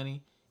bunch of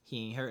money.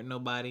 He ain't hurting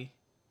nobody.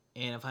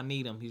 And if I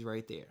need him, he's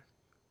right there.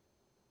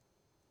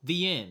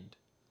 The end.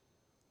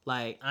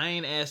 Like, I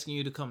ain't asking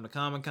you to come to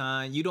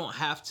Comic-Con. You don't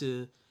have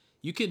to.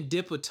 You can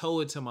dip a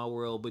toe into my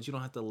world, but you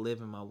don't have to live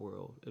in my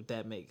world, if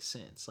that makes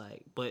sense.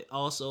 Like, but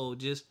also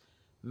just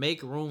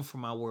make room for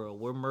my world.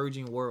 We're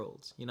merging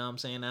worlds. You know what I'm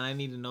saying? And I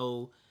need to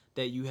know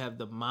that you have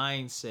the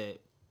mindset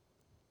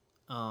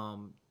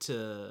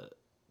to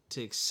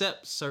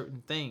accept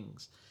certain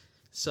things.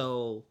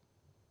 So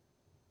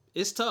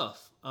it's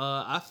tough.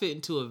 I fit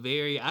into a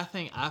very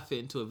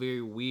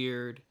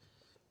weird,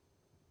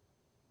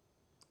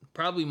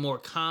 probably more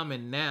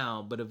common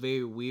now, but a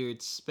very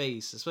weird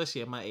space,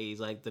 especially at my age.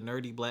 Like, the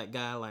nerdy black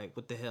guy, like,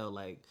 what the hell?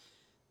 Like,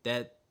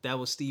 that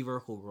was Steve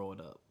Urkel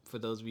growing up. For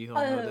those of you who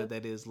don't know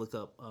that is, look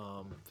up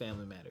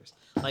Family Matters.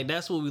 Like,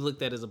 that's what we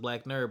looked at as a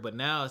black nerd, but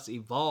now it's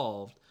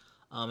evolved,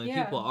 and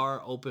people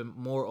are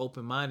more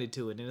open-minded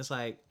to it. And it's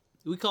like,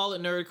 we call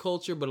it nerd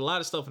culture, but a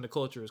lot of stuff in the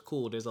culture is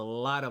cool. There's a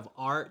lot of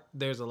art.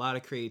 There's a lot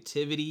of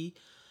creativity,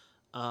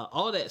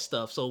 all that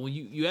stuff. So when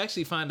you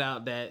actually find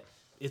out that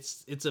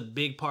it's a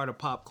big part of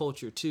pop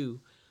culture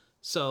too.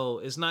 So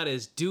it's not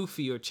as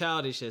doofy or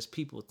childish as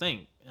people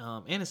think.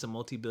 And it's a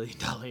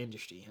multi-billion-dollar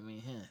industry. I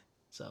mean,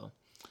 so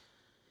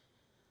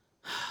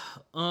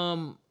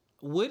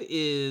what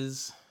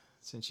is,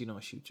 since you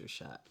don't shoot your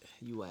shot,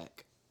 you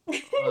whack.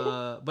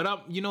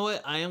 But you know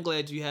what? I am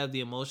glad you have the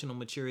emotional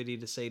maturity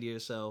to say to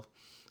yourself,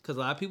 because a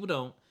lot of people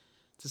don't,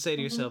 to say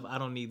to yourself, I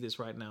don't need this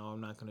right now.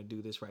 I'm not going to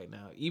do this right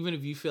now. Even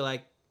if you feel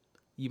like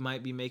you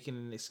might be making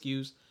an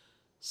excuse.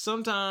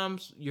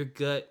 Sometimes your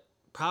gut,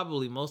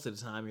 probably most of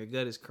the time, your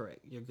gut is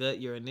correct.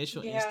 Your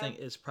initial instinct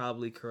is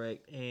probably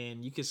correct,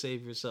 and you can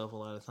save yourself a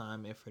lot of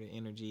time, effort,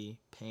 energy,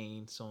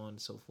 pain, so on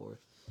and so forth,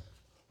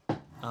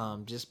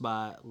 just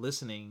by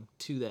listening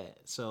to that.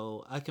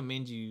 So I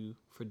commend you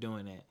for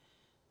doing that.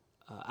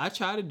 I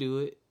try to do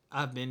it.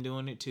 I've been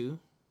doing it too.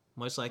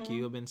 Much like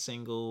you, I've been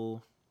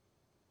single.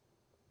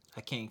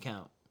 I can't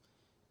count.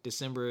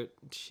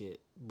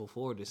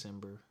 Before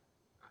December.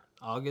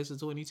 August of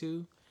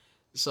 22.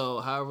 So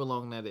however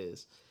long that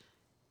is.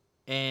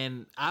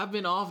 And I've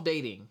been off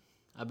dating.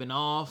 I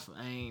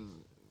ain't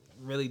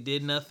really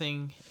did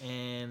nothing.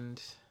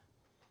 And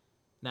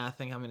now I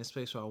think I'm in a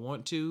space where I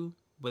want to,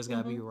 but it's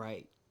got to be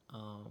right.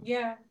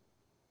 Yeah.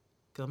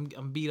 Cause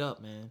I'm beat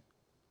up, man.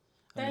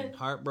 I've been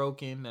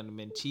heartbroken. I've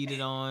been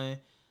cheated on.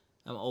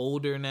 I'm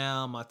older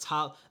now.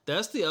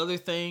 That's the other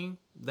thing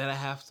that I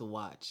have to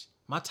watch.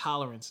 My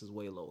tolerance is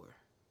way lower.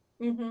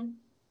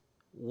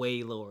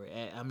 Way lower.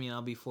 I mean,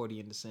 I'll be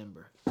 40 in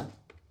December.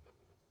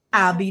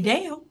 I'll be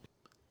damned.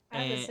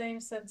 I have the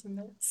same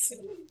sentiments.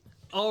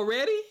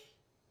 Already?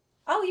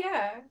 Oh,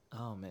 yeah.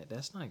 Oh, man,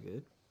 that's not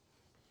good.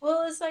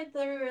 Well, it's like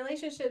the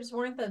relationships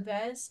weren't the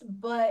best,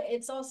 but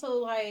it's also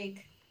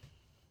like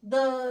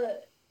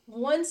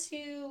once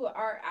you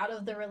are out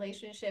of the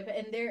relationship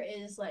and there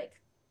is like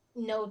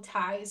no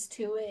ties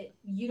to it,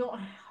 you don't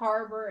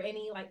harbor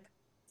any like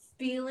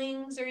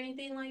feelings or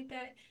anything like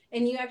that,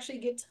 and you actually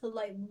get to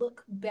like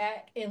look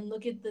back and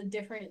look at the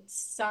different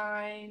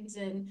signs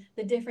and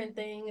the different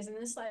things, and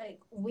it's like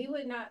we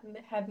would not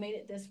have made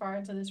it this far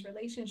into this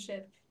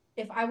relationship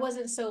if I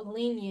wasn't so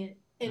lenient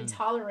and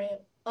tolerant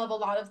of a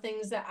lot of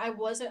things that I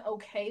wasn't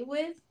okay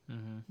with,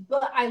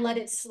 but I let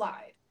it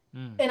slide.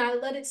 And I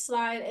let it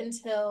slide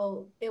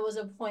until it was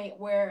a point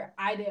where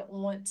I didn't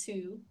want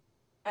to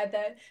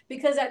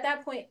because at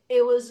that point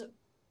it was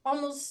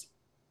almost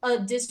a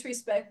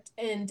disrespect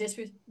and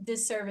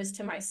disservice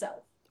to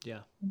myself.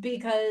 Yeah.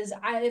 Because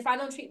if I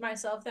don't treat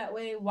myself that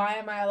way, why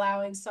am I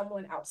allowing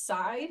someone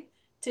outside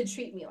to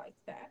treat me like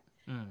that?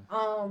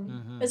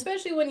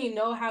 Especially when you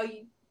know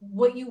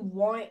what you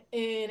want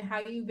and how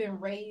you've been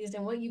raised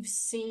and what you've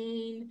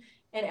seen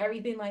and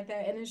everything like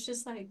that. And it's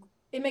just like,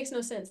 it makes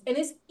no sense. And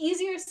it's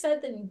easier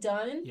said than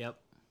done. Yep.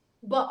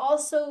 But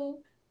also,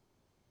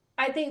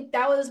 I think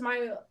that was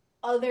my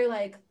other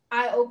like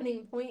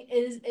eye-opening point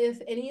is if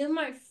any of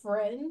my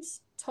friends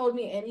told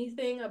me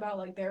anything about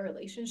like their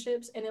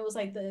relationships and it was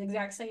like the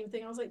exact same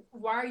thing, I was like,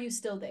 why are you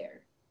still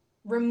there?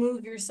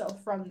 Remove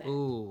yourself from that.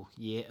 Ooh,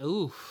 yeah.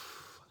 Ooh,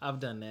 I've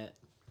done that.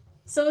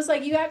 So it's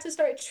like you have to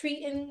start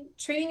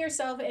treating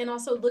yourself and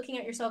also looking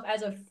at yourself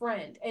as a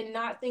friend and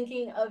not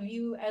thinking of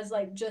you as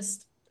like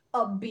just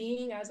a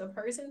being as a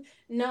person.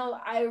 No,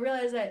 I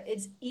realize that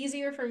it's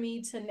easier for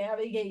me to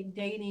navigate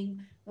dating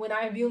when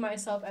I view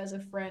myself as a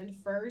friend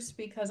first,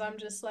 because I'm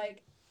just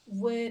like,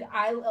 would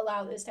I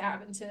allow this to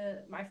happen to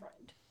my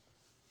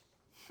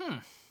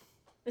friend?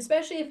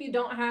 Especially if you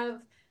don't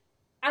have,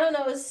 I don't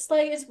know, it's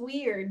like, it's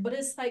weird, but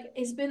it's like,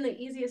 it's been the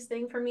easiest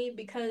thing for me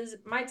because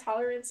my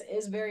tolerance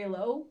is very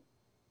low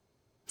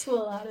to a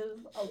lot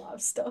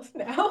of stuff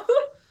now.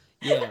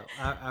 Yeah,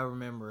 I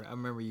remember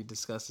you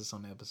discussed this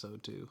on the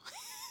episode too.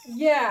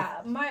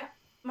 Yeah,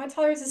 my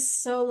tolerance is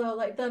so low.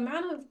 Like the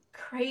amount of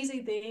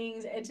crazy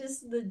things and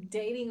just the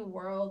dating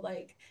world,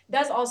 like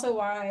that's also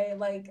why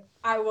like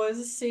I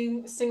was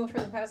single for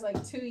the past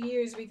like 2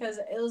 years, because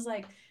it was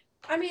like,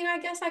 I mean, I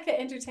guess I could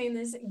entertain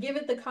this, give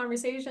it the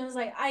conversations.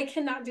 Like I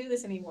cannot do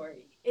this anymore.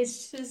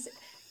 It's just,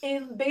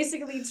 it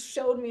basically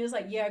showed me, it's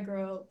like, yeah,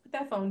 girl, put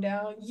that phone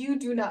down. You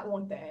do not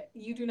want that.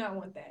 You do not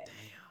want that.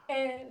 Damn.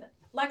 And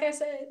like I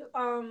said,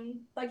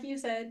 like you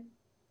said,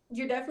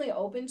 you're definitely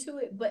open to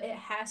it, but it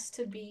has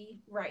to be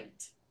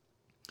right.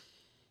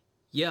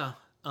 Yeah.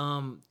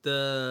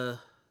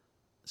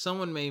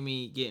 Someone made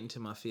me get into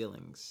my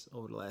feelings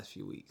over the last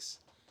few weeks.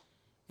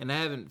 And I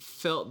haven't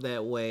felt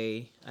that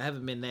way. I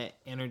haven't been that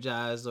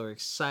energized or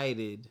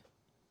excited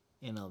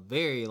in a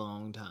very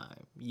long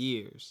time,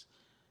 years.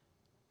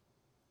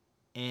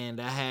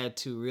 And I had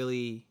to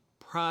really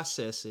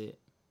process it.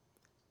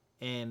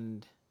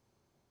 And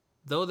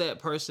though that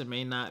person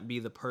may not be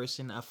the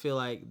person, I feel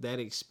like that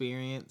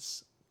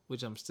experience,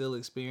 which I'm still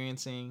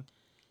experiencing,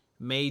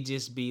 may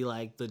just be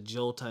like the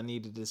jolt I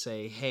needed to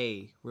say,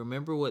 hey,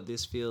 remember what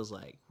this feels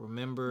like.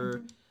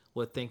 Remember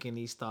what thinking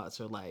these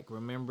thoughts are like.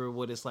 Remember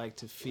what it's like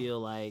to feel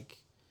like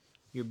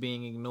you're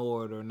being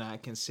ignored or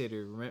not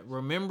considered.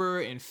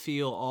 Remember and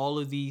feel all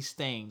of these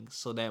things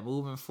so that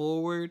moving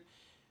forward,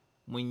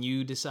 when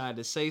you decide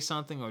to say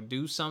something or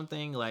do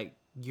something, like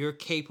you're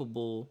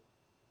capable,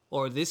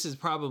 or this is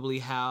probably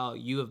how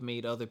you have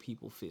made other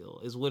people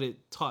feel, is what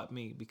it taught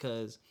me.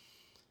 Because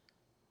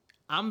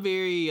I'm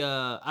very,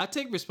 I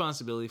take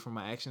responsibility for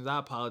my actions. I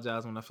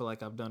apologize when I feel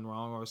like I've done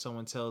wrong or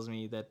someone tells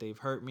me that they've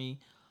hurt me.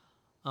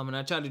 And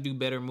I try to do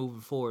better moving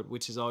forward,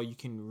 which is all you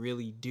can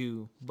really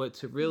do. But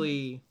to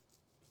really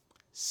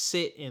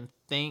sit and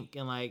think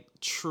and like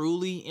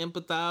truly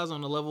empathize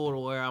on the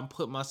level where I'm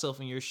putting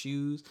myself in your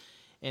shoes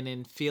and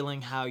then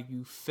feeling how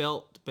you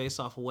felt based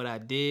off of what I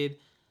did,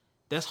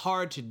 that's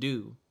hard to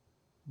do.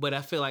 But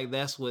I feel like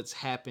that's what's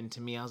happened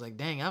to me. I was like,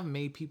 dang, I've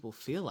made people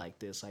feel like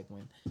this. Like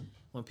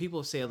when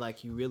people say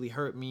like you really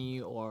hurt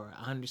me, or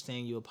I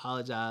understand you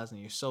apologize and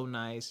you're so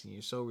nice and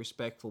you're so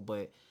respectful,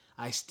 but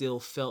I still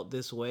felt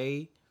this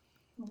way.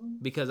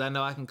 Because I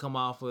know I can come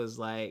off as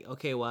like,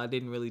 okay, well, I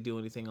didn't really do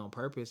anything on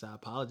purpose. I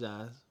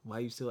apologize. Why are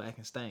you still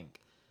acting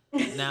stank?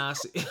 Now,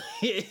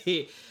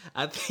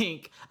 I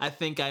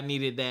think I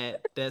needed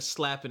that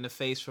slap in the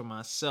face for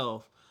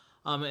myself.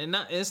 And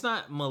it's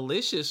not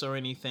malicious or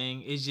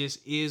anything. It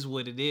just is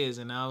what it is.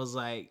 And I was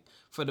like,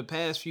 for the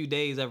past few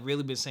days, I've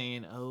really been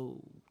saying,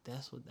 oh,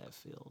 that's what that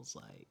feels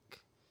like.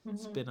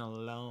 It's been a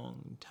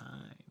long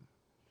time.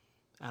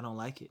 I don't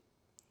like it.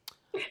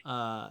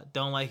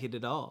 Don't like it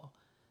at all.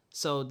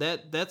 So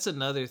that's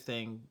another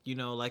thing, you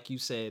know, like you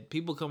said,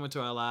 people come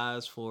into our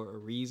lives for a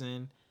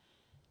reason,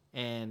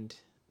 and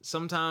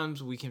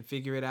sometimes we can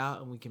figure it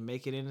out and we can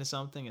make it into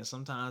something, and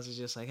sometimes it's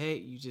just like, hey,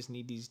 you just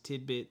need these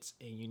tidbits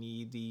and you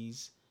need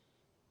these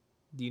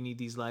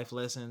life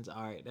lessons.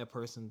 All right, that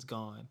person's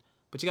gone.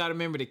 But you got to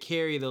remember to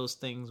carry those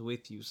things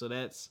with you. So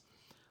that's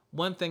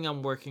one thing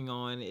I'm working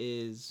on,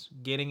 is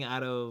getting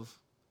out of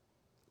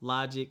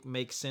logic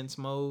makes sense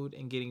mode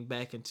and getting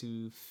back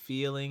into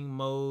feeling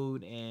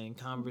mode and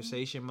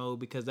conversation mode,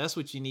 because that's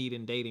what you need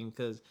in dating,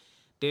 because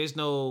there's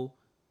no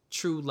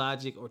true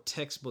logic or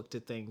textbook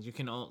to things.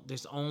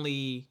 There's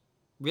only,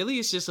 really,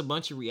 it's just a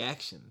bunch of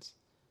reactions.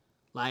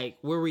 Like,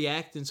 we're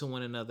reacting to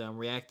one another. I'm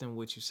reacting to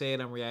what you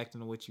said, I'm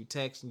reacting to what you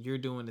text, and you're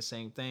doing the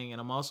same thing,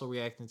 and I'm also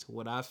reacting to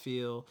what I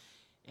feel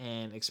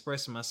and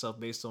expressing myself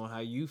based on how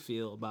you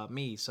feel about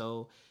me.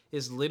 So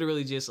it's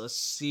literally just a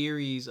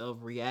series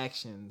of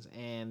reactions,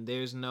 and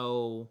there's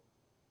no,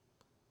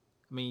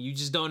 I mean, you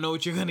just don't know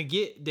what you're going to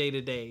get day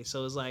to day.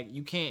 So it's like,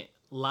 you can't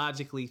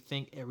logically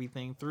think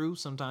everything through.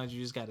 Sometimes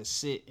you just got to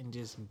sit and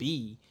just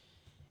be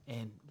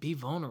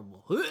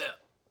vulnerable.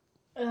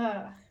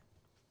 Ugh.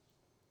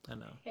 I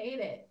know. I hate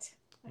it.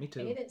 Me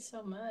too. I hate it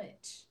so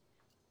much.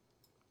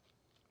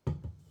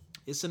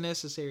 It's a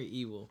necessary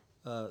evil.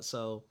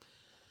 So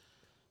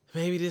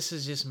maybe this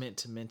is just meant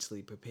to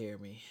mentally prepare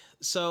me.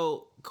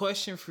 So,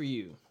 question for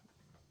you.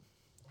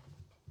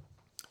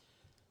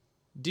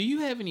 Do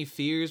you have any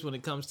fears when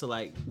it comes to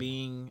like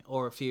being,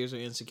 or fears or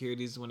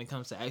insecurities when it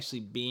comes to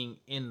actually being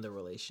in the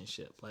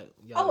relationship? Like,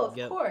 of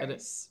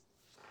course.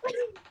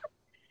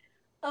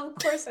 Of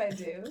course I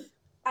do.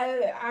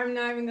 I'm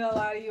not even gonna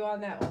lie to you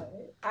on that one.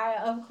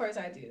 Of course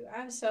I do.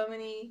 I have so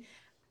many.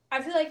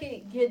 I feel like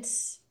it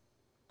gets.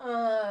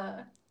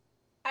 I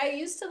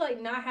used to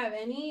like not have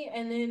any,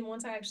 and then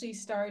once I actually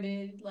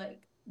started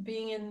like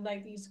being in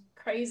like these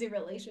crazy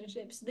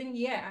relationships, then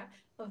yeah,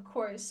 of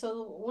course.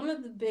 So one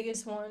of the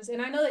biggest ones,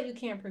 and I know that you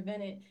can't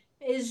prevent it,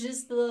 is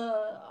just the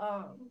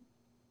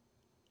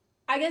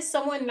I guess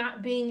someone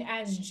not being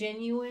as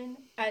genuine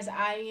as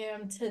I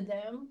am to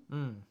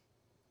them.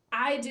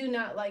 I do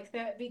not like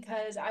that,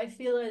 because I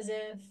feel as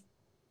if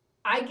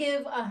I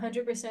give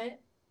 100%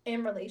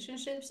 in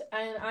relationships,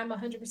 and I'm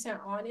 100%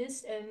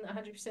 honest and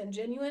 100%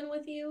 genuine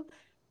with you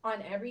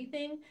on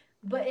everything,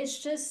 but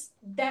it's just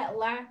that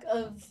lack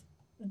of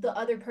the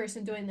other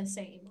person doing the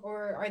same,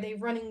 or are they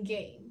running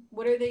game?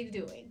 What are they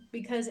doing?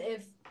 Because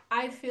if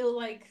I feel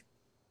like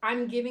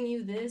I'm giving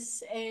you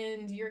this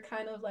and you're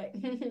kind of like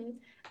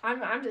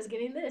I'm just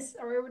getting this,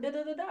 or da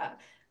da da da,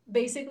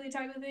 basically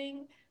type of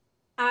thing.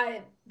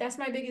 That's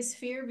my biggest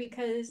fear,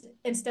 because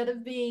instead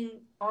of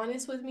being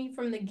honest with me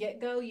from the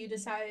get-go, you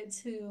decided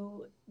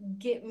to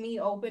get me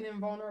open and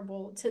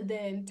vulnerable to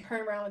then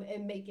turn around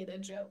and make it a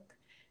joke.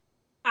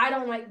 I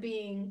don't like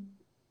being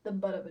the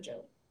butt of a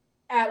joke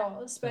at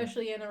all,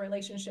 especially in a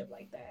relationship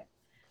like that.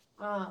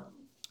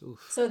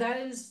 So that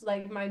is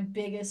like my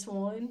biggest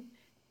one,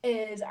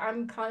 is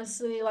I'm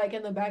constantly like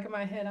in the back of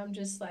my head, I'm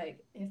just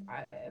like, if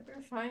I ever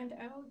find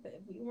out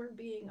that we weren't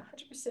being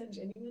 100%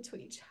 genuine to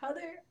each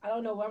other, I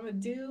don't know what I'm gonna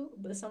do,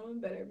 but someone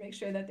better make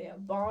sure that they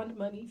have bond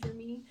money for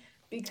me,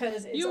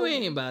 because it's you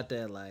ain't about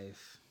that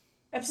life.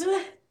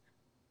 Absolutely.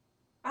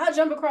 I'll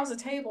jump across the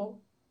table.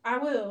 I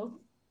will.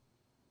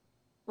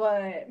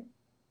 But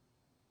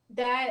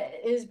that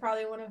is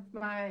probably one of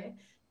my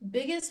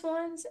biggest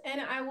ones.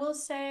 And I will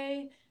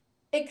say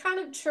it kind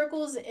of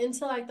trickles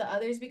into like the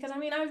others, because I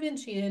mean, I've been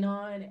cheated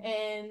on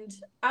and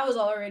I was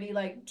already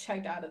like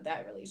checked out of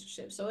that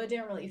relationship. So it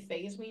didn't really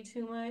faze me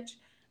too much.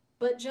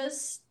 But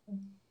just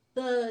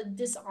the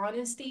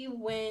dishonesty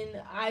when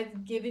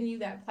I've given you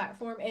that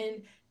platform.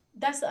 And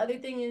that's the other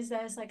thing, is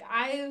that it's like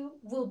I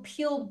will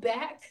peel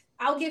back.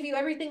 I'll give you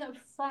everything up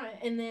front,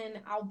 and then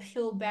I'll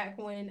peel back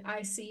when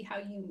I see how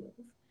you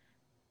move.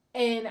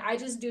 And I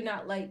just do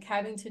not like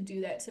having to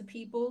do that to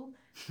people.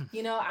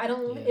 You know, I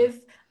don't, Yeah.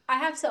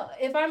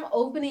 if I'm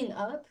opening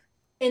up,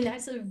 and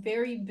that's a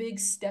very big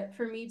step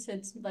for me to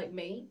like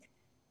make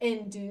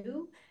and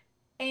do,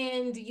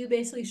 and you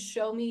basically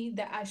show me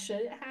that I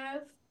shouldn't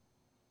have,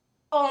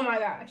 oh my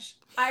gosh,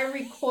 I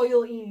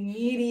recoil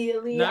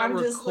immediately. Not I'm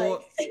just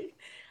like,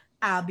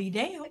 I'll be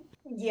damned.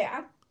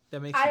 yeah.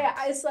 That makes sense.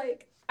 It's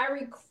like I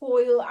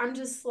recoil. I'm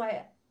just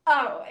like,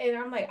 oh, and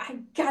I'm like, I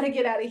gotta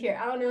get out of here.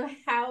 I don't know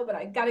how, but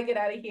I gotta get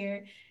out of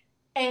here.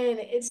 And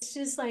it's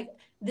just like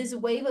this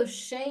wave of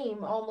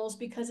shame almost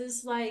because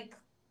it's like,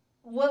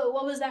 what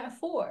was that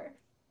for?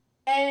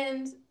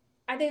 And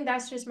I think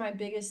that's just my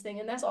biggest thing.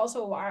 And that's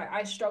also why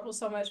I struggle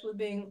so much with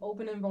being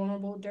open and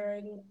vulnerable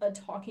during a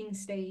talking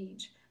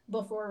stage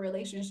before a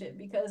relationship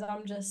because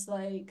I'm just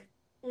like,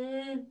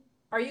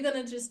 are you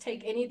going to just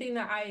take anything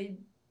that I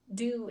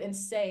do and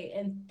say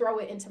and throw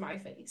it into my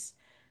face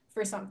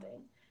for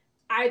something?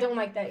 I don't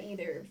like that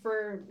either.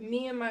 For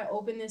me and my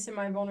openness and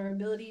my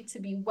vulnerability to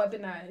be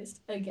weaponized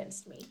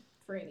against me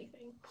for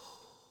anything.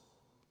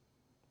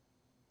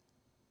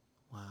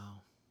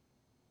 Wow.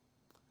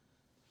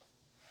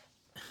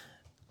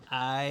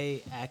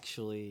 I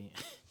actually,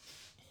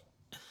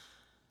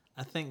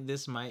 I think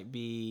this might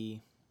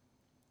be.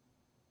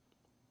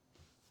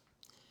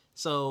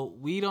 So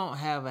we don't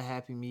have a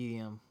happy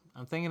medium.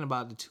 I'm thinking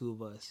about the two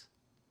of us.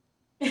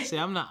 See,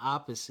 I'm the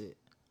opposite.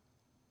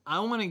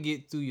 I want to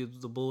get through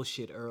the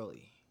bullshit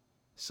early.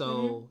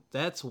 So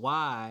that's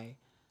why,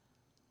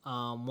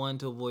 one,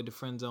 to avoid the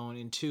friend zone,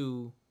 and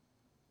two,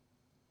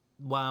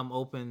 why I'm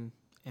open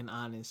and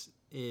honest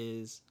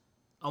is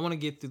I want to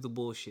get through the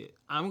bullshit.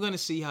 I'm going to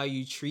see how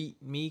you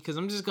treat me because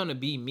I'm just going to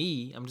be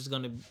me. I'm just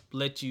going to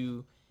let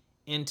you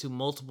into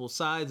multiple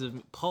sides of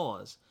me.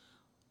 Pause.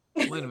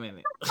 Wait a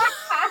minute.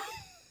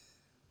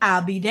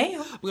 I'll be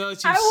damned. I'm going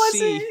to let you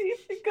see.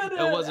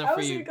 It wasn't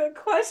for you. I was going to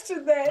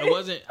question that. It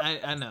wasn't.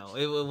 I know.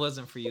 It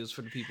wasn't for you. It was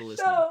for the people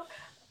listening. No,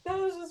 that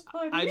was just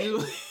funny.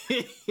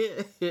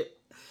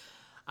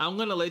 I'm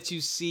going to let you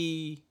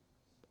see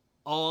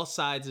all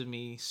sides of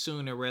me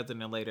sooner rather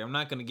than later. I'm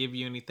not going to give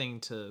you anything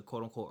to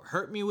quote unquote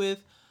hurt me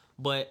with,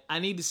 but I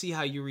need to see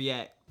how you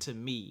react to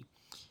me.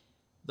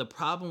 The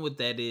problem with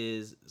that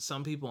is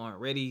some people aren't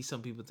ready.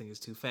 Some people think it's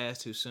too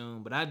fast, too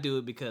soon, but I do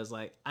it because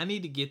like I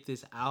need to get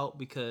this out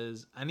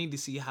because I need to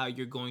see how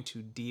you're going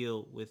to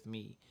deal with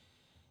me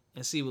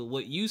and see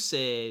what you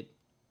said.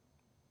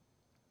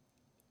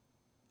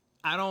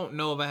 I don't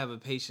know if I have a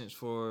patience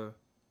for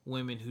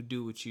women who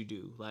do what you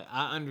do. Like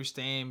I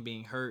understand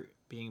being hurt,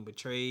 being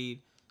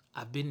betrayed.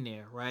 I've been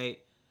there, right?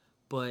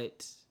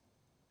 But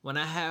when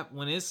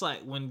it's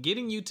like when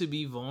getting you to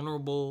be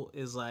vulnerable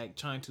is like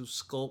trying to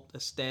sculpt a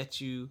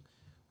statue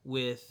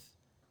with,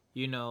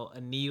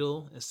 a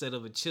needle instead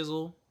of a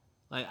chisel,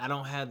 like I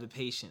don't have the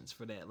patience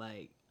for that.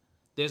 Like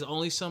there's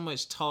only so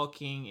much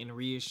talking and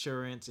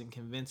reassurance and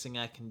convincing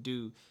I can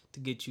do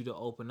to get you to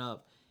open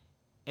up.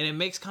 And it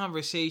makes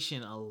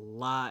conversation a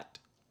lot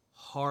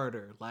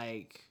harder,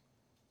 like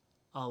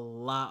a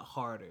lot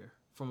harder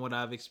from what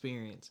I've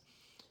experienced.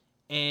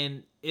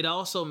 And it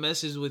also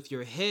messes with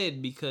your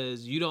head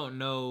because you don't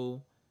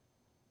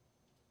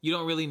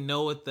really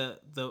know what that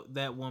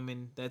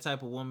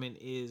type of woman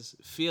is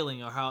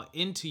feeling or how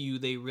into you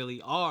they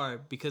really are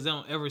because they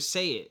don't ever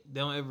say it. They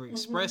don't ever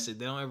express it.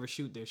 They don't ever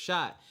shoot their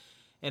shot.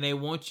 And they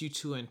want you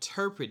to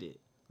interpret it.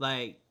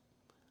 Like,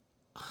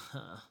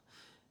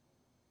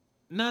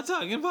 not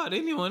talking about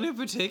anyone in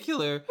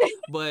particular,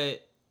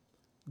 but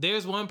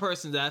there's one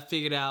person that I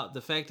figured out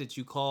the fact that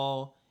you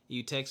call,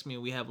 you text me,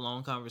 and we have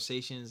long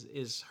conversations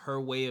is her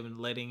way of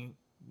letting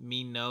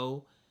me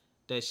know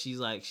that she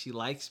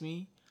likes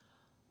me.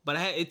 But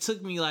it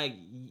took me like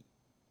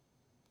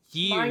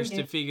years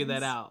to figure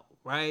that out,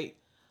 right?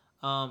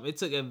 It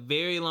took a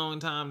very long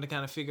time to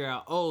kind of figure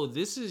out, oh,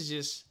 this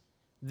is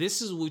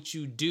what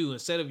you do.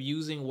 Instead of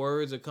using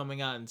words or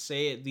coming out and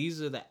say it,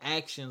 these are the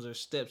actions or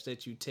steps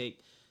that you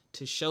take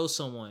to show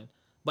someone.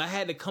 But I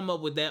had to come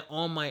up with that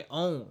on my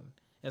own.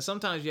 And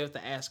sometimes you have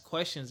to ask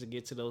questions to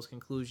get to those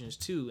conclusions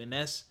too. And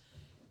it's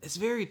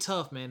very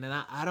tough, man. And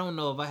I don't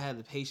know if I had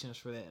the patience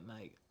for that.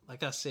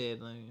 Like I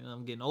said,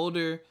 I'm getting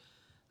older.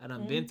 I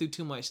done been through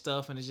too much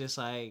stuff. And it's just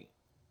like,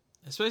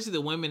 especially the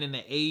women in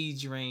the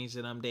age range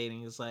that I'm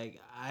dating, it's like,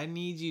 I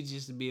need you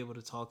just to be able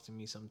to talk to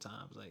me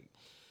sometimes. Like,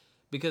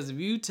 because if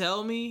you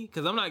tell me,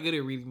 because I'm not good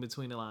at reading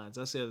between the lines.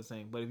 That's the other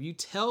thing. But if you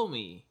tell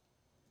me,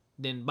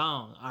 then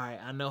bong. All right,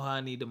 I know how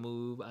I need to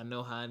move. I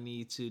know how I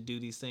need to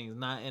do these things.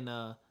 Not in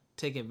a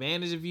take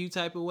advantage of you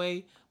type of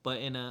way, but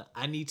in a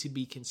I need to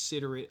be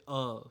considerate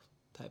of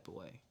type of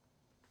way.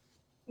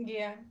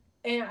 Yeah,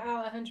 and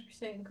I'll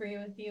 100% agree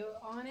with you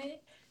on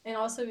it. And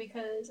also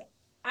because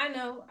I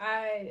know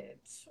I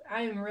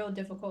am real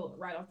difficult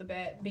right off the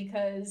bat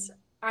because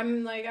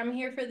I'm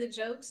here for the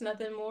jokes,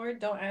 nothing more.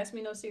 Don't ask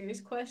me no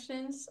serious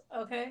questions,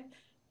 okay?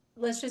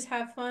 Let's just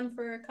have fun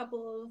for a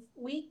couple of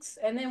weeks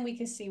and then we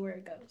can see where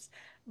it goes.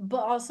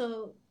 But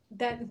also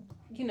that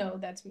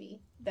that's me.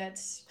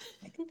 That's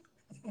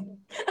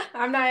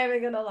I'm not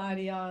even gonna lie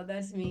to y'all.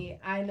 That's me.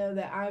 I know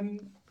that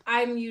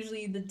I'm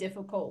usually the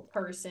difficult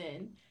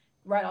person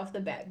right off the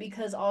bat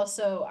because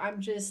also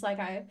I'm just like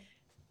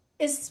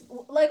it's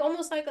like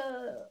almost like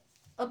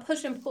a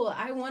push and pull.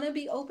 I want to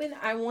be open.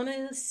 I want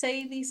to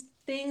say these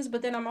things,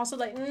 but then I'm also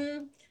like,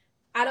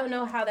 I don't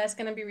know how that's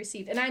gonna be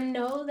received. And I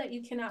know that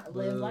you cannot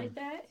live like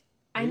that.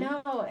 I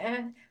know,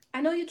 and I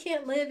know you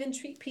can't live and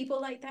treat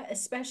people like that,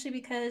 especially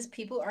because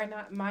people are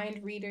not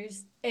mind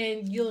readers,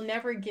 and you'll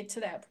never get to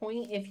that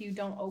point if you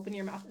don't open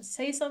your mouth and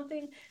say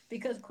something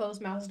because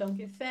closed mouths don't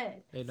get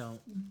fed. They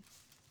don't.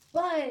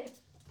 But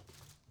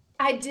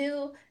I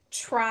do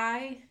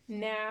try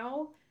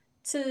now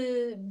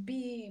to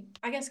be,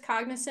 I guess,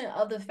 cognizant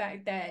of the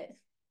fact that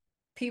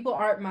people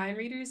aren't mind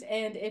readers,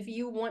 and if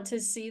you want to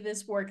see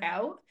this work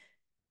out,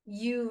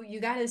 you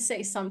got to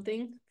say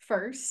something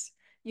first.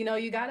 You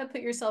got to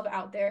put yourself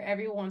out there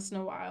every once in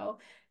a while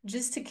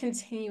just to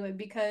continue it,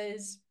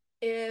 because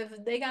if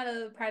they got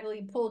to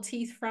practically pull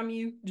teeth from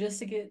you just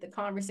to get the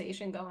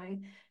conversation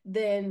going,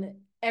 then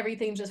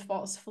everything just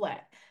falls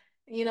flat.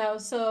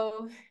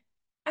 So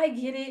I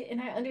get it and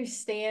I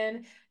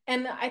understand.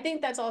 And I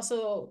think that's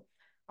also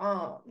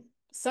um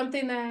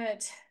something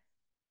that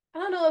I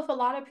don't know if a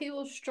lot of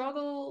people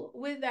struggle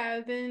with that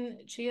have been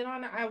cheated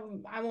on.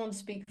 I won't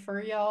speak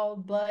for y'all,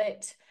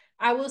 but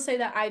I will say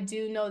that I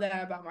do know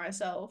that about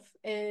myself.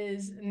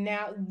 Is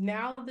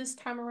now this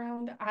time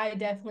around, I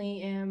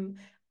definitely am.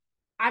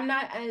 I'm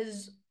not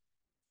as,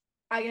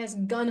 I guess,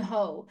 gun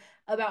ho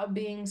about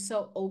being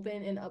so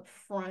open and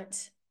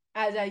upfront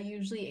as I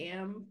usually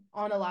am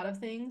on a lot of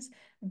things,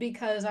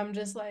 because I'm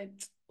just like,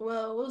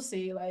 well, we'll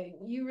see. Like,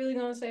 you really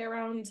gonna stay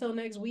around until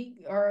next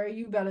week, or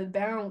you better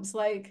bounce,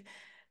 like,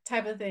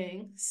 type of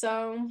thing.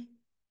 So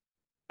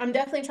I'm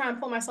definitely trying to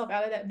pull myself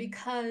out of that,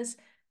 because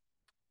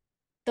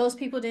those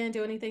people didn't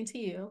do anything to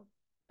you.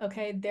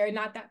 Okay, they're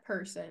not that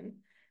person,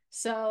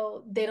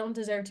 so they don't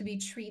deserve to be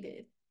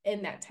treated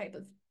in that type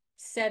of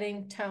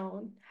setting,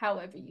 tone,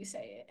 however you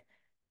say it.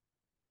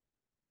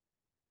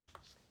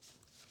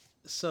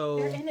 They're So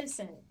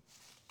innocent.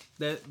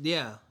 that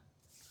yeah,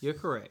 you're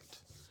correct.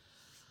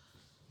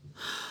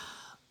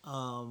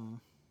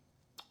 Um,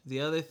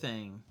 the other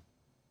thing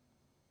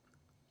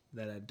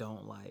that I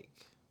don't like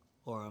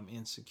or I'm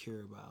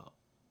insecure about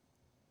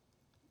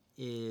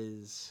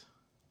is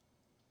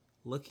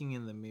looking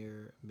in the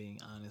mirror and being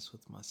honest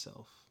with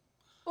myself.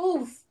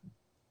 Oof.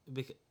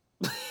 Because,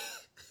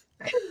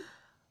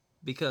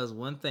 because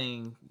one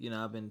thing,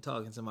 I've been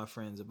talking to my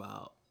friends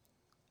about,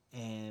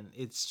 and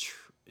it's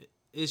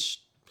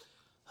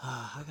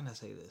how can I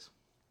say this?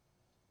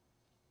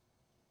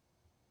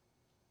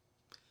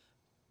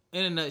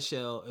 In a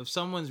nutshell, if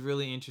someone's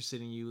really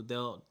interested in you,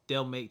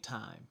 they'll make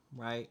time,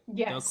 right?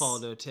 They'll call,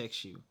 Yes. they'll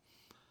text you.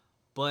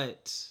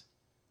 But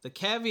the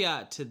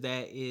caveat to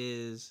that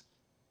is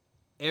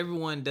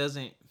everyone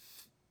doesn't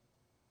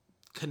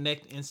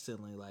connect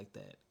instantly like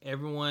that.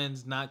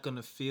 Everyone's not going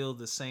to feel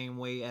the same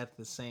way at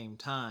the same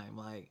time.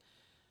 Like,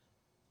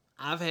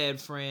 I've had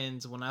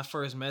friends, when I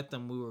first met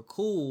them, we were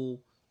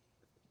cool.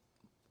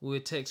 We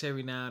would text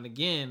every now and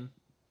again.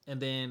 And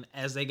then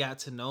as they got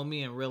to know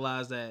me and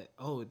realized that,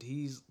 oh,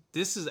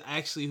 this is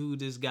actually who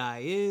this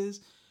guy is,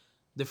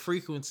 the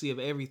frequency of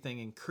everything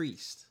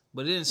increased.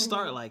 But it didn't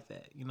start Mm-hmm. like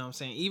that. You know what I'm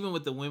saying? Even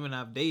with the women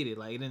I've dated,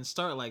 like, it didn't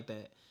start like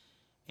that.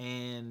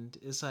 And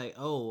it's like,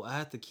 oh, I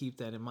have to keep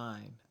that in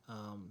mind.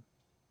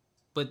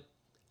 But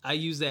I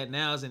use that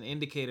now as an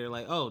indicator,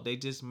 like, oh, they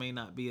just may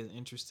not be as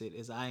interested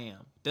as I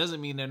am.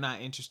 Doesn't mean they're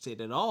not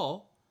interested at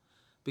all,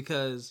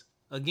 because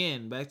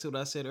again, back to what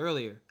I said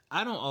earlier,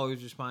 I don't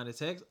always respond to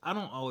text. I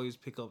don't always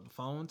pick up the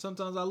phone.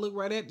 Sometimes I look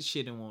right at the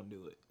shit and won't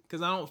do it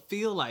because I don't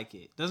feel like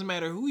it. Doesn't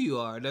matter who you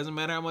are. Doesn't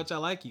matter how much I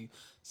like you.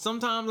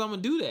 Sometimes I'm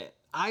gonna do that.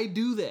 I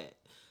do that.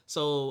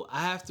 So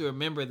I have to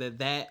remember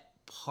that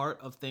part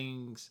of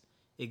things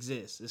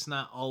exists. It's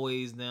not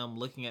always them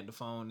looking at the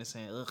phone and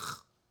saying, ugh,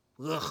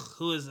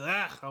 who is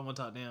that? I'm gonna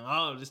talk to him.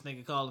 Oh, this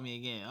nigga calling me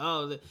again.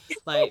 Oh,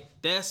 like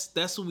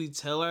that's what we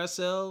tell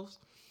ourselves.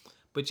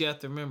 But you have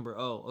to remember,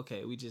 oh,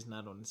 okay, we just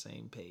not on the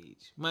same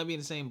page. Might be in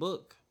the same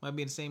book, might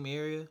be in the same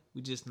area.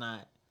 We just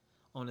not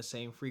on the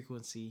same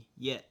frequency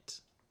yet,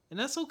 and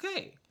that's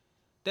okay.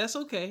 That's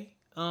okay.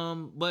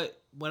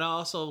 But what I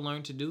also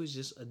learned to do is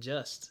just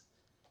adjust.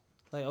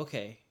 Like,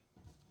 okay,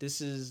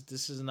 this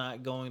is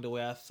not going the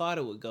way I thought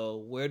it would go.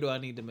 Where do I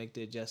need to make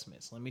the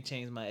adjustments? Let me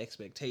change my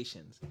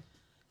expectations.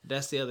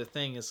 That's the other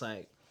thing. It's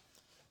like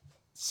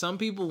some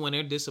people, when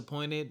they're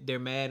disappointed, they're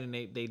mad and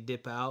they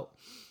dip out.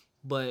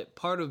 But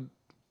part of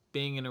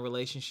being in a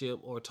relationship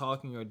or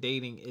talking or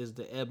dating is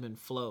the ebb and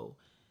flow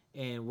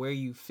and where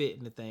you fit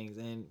into things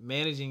and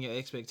managing your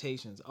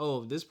expectations.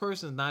 Oh, if this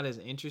person's not as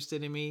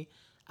interested in me,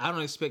 I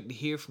don't expect to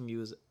hear from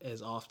you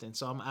as often.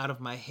 So I'm out of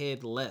my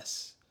head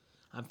less.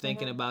 I'm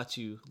thinking Mm-hmm. about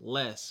you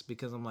less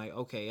because I'm like,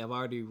 okay, I've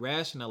already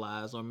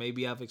rationalized, or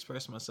maybe I've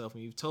expressed myself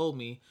and you've told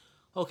me,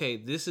 okay,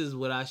 this is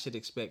what I should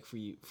expect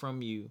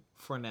from you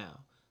for now.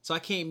 So I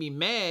can't be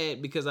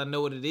mad because I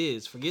know what it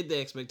is. Forget the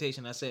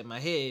expectation I set in my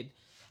head.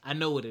 I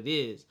know what it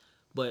is,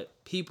 but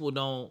people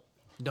don't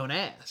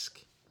ask.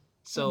 Mm-hmm.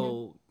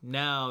 So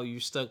now you're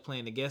stuck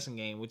playing the guessing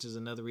game, which is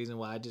another reason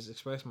why I just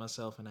express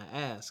myself and I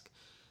ask.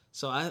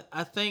 So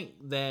I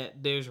think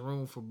that there's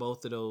room for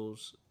both of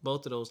those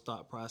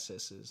thought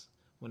processes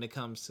when it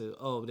comes to,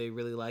 oh, they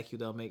really like you,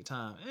 they'll make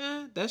time.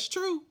 That's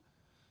true.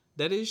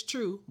 That is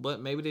true,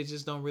 but maybe they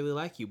just don't really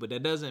like you. But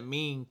that doesn't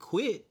mean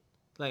quit.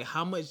 Like,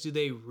 how much do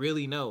they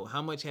really know?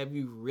 How much have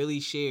you really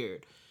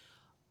shared?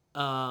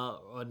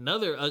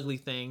 Another ugly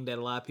thing that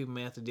a lot of people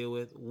may have to deal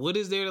with. What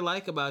is there to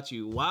like about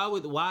you?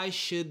 Why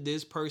should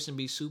this person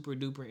be super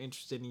duper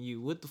interested in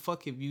you? What the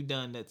fuck have you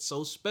done that's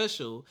so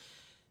special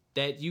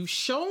that you've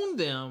shown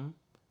them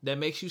that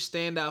makes you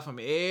stand out from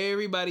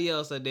everybody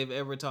else that they've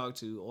ever talked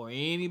to or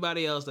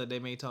anybody else that they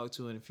may talk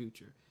to in the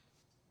future?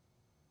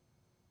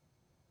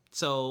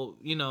 So,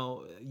 you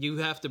know, you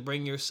have to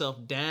bring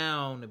yourself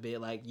down a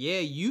bit. Like, yeah,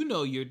 you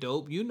know you're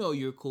dope. You know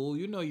you're cool.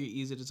 You know you're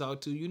easy to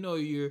talk to. You know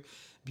you're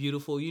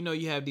beautiful. You know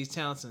you have these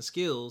talents and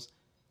skills.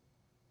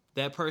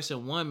 That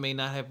person, one, may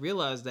not have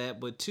realized that,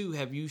 but two,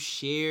 have you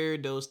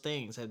shared those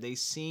things? Have they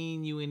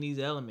seen you in these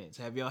elements?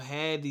 Have y'all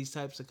had these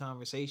types of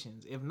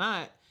conversations? If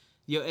not,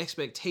 your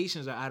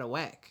expectations are out of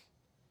whack.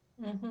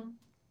 Mm-hmm.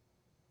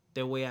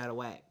 They're way out of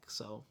whack.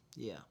 So,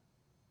 yeah.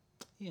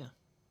 Yeah.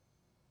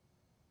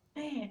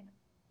 Man,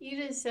 you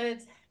just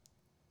said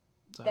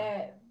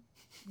that,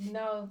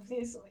 no,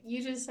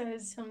 you just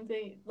said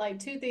something, like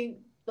two things,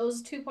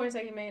 those 2 points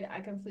that you made, I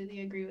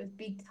completely agree with,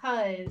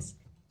 because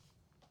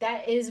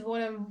that is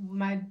one of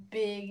my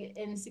big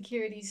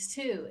insecurities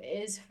too,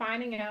 is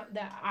finding out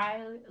that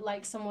I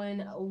like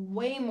someone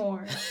way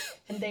more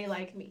and they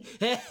like me.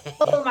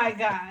 Oh my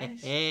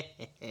gosh.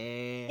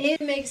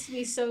 It makes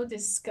me so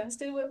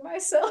disgusted with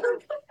myself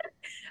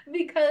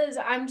because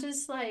I'm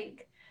just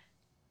like,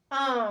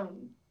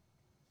 and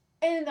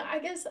I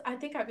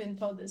think I've been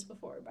told this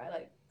before by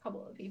like a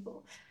couple of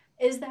people,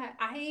 is that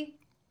I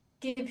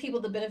give people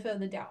the benefit of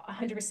the doubt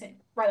 100%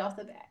 right off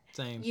the bat.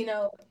 Same. You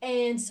know,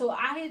 and so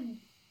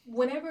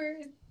whenever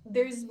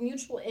there's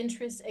mutual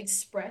interest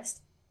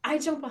expressed, I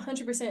jump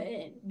 100%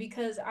 in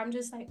because I'm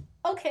just like,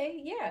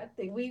 okay, yeah,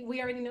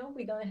 we already know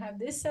we're gonna have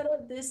this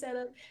setup,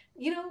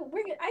 you know,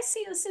 I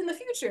see us in the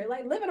future,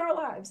 like living our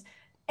lives.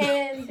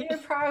 And they're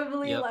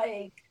probably Yep.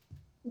 like,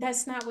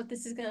 that's not what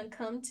this is gonna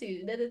come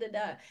to, da da da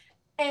da.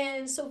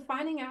 And so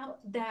finding out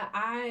that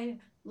I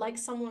like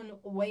someone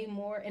way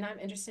more and I'm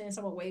interested in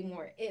someone way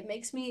more, it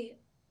makes me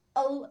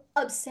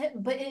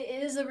upset, but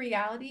it is a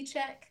reality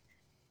check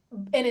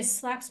and it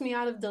slaps me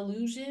out of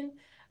delusion.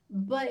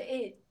 But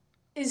it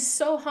is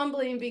so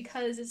humbling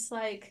because it's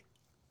like,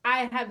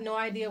 I have no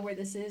idea where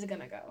this is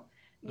gonna go.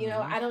 You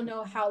know, I don't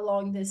know how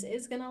long this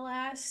is gonna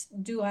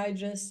last. Do I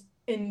just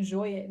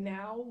enjoy it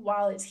now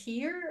while it's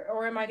here,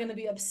 or am I gonna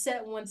be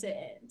upset once it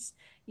ends?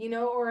 You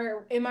know,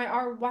 or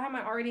why am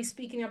I already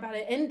speaking about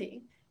it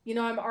ending? You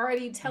know, I'm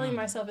already telling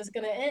myself it's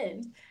gonna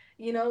end.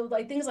 You know,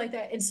 like things like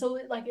that. And so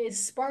it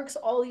sparks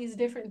all these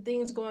different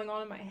things going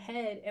on in my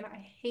head, and I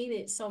hate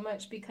it so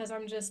much because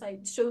I'm just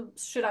like,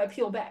 should I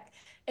peel back?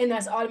 And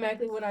that's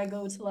automatically when I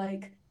go to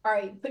like, all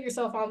right, put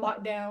yourself on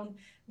lockdown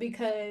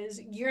because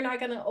you're not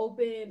gonna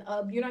open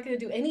up, you're not gonna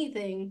do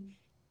anything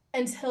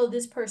until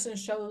this person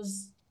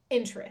shows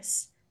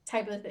interest,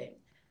 type of thing.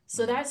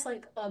 So that's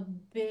like a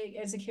big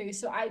insecurity.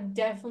 So I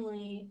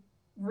definitely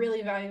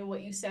really value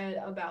what you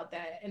said about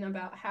that, and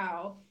about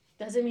how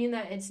doesn't mean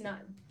that it's not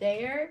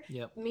there.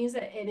 Yep. It means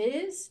that it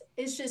is.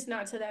 It's just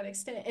not to that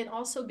extent. And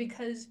also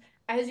because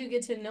as you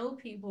get to know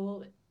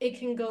people, it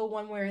can go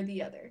one way or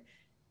the other.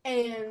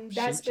 And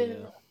that's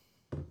been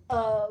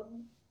a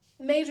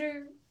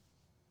major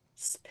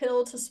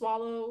pill to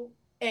swallow,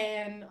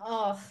 and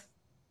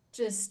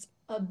just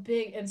a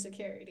big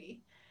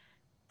insecurity.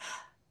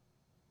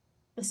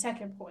 The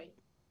second point.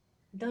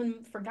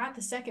 Done forgot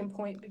the second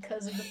point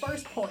because of the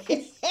first point.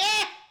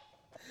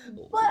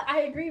 But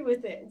I agree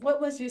with it. What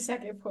was your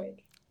second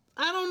point?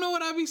 I don't know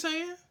what I be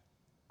saying.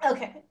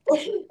 Okay.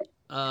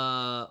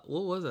 What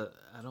was it?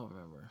 I don't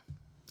remember.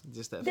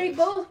 Just that. They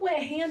both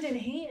went hand in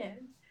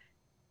hand.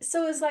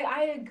 So it's like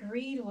I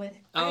agreed with.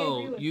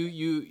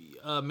 You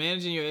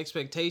managing your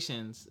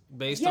expectations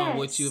based on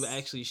what you've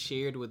actually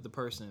shared with the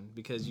person,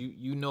 because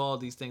you know all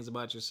these things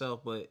about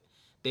yourself, but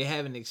they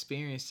haven't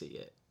experienced it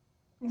yet.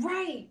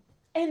 Right.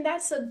 And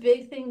that's a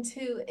big thing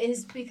too,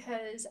 is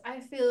because I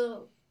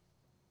feel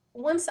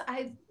once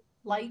I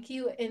like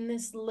you in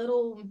this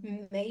little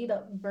made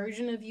up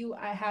version of you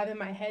I have in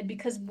my head,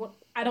 because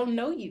I don't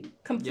know you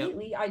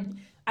completely. Yep.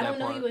 I don't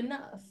know you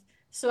enough.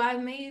 So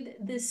I've made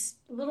this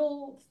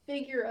little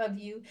figure of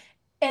you,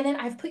 and then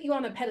I've put you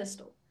on a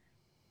pedestal.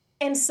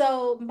 And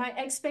so my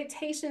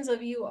expectations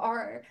of you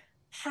are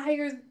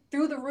higher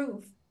through the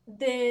roof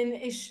than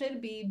it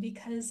should be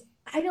because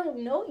I don't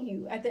know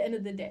you at the end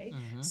of the day.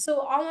 So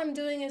all I'm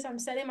doing is I'm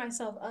setting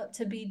myself up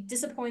to be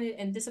disappointed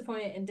and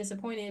disappointed and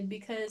disappointed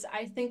because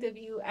I think of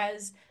you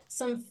as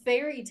some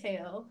fairy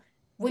tale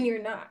when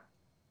you're not.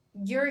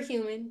 You're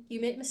human. You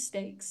make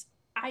mistakes.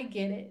 I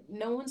get it.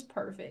 No one's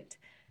perfect.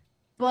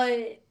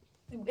 But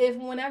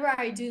whenever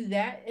I do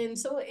that, and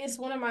so it's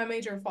one of my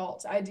major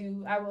faults. I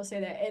will say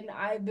that. And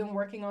I've been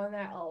working on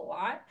that a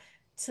lot,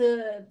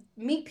 to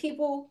meet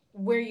people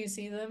where you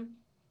see them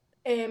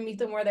and meet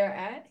them where they're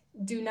at.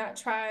 Do not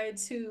try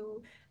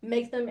to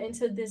make them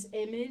into this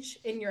image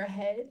in your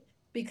head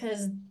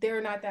because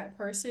they're not that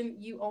person.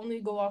 You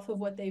only go off of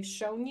what they've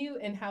shown you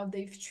and how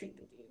they've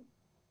treated you.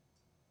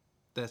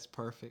 That's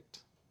perfect.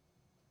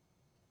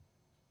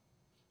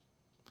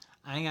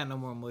 I ain't got no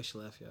more mush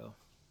left, yo.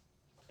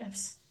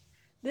 This,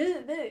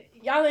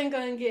 y'all ain't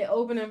gonna get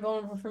open and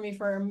vulnerable for me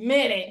for a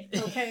minute,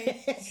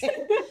 okay?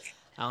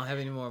 I don't have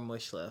any more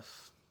mush left.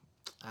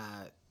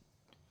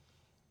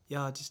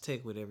 Y'all just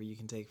take whatever you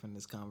can take from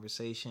this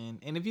conversation.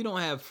 And if you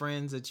don't have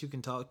friends that you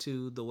can talk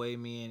to the way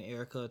me and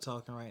Erica are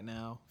talking right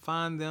now,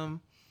 find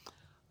them.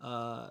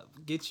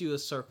 Get you a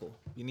circle.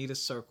 You need a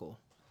circle.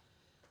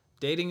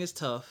 Dating is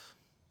tough.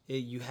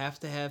 You have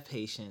to have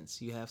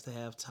patience. You have to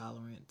have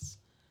tolerance.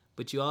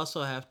 But you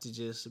also have to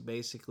just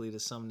basically, to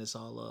sum this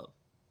all up,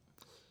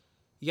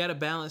 you got to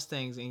balance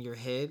things in your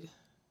head,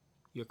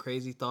 your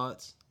crazy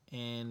thoughts,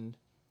 and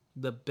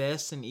the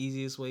best and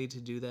easiest way to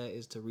do that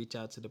is to reach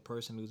out to the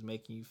person who's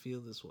making you feel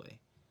this way.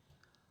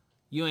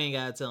 You ain't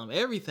got to tell them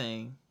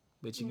everything,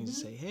 but you can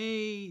just say,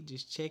 hey,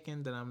 just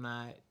checking that I'm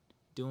not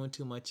doing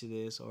too much of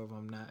this or if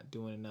I'm not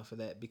doing enough of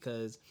that,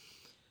 because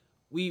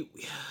we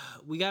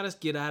got to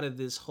get out of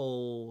this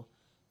whole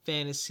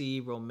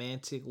fantasy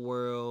romantic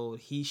world.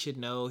 He should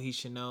know.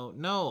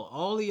 No,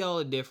 all of y'all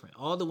are different.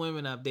 All the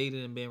women I've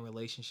dated and been in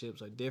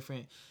relationships are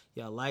different.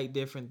 Y'all like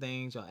different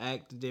things. Y'all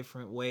act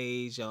different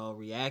ways. Y'all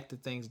react to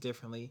things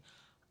differently.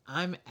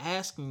 I'm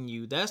asking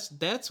you,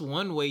 that's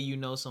one way you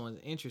know someone's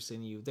interested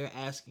in you. They're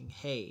asking,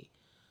 hey,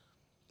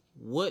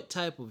 what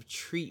type of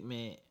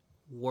treatment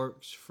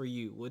works for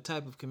you? What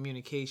type of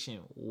communication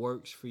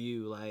works for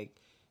you? Like,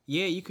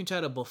 yeah, you can try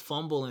to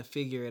befumble and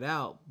figure it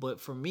out, but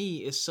for me,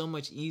 it's so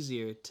much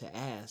easier to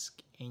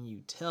ask and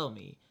you tell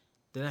me,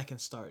 then I can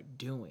start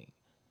doing.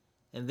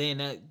 And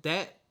then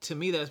that to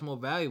me, that's more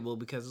valuable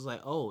because it's like,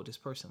 oh, this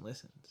person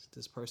listens.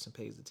 This person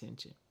pays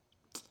attention.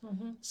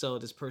 Mm-hmm. So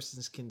this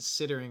person's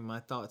considering my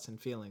thoughts and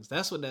feelings.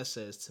 That's what that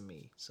says to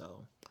me.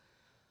 So,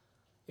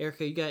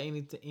 Erica, you got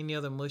any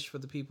other mush for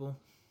the people?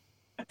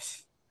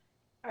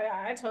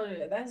 I told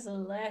you that's the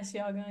last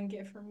y'all gonna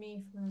get from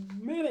me for a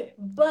minute,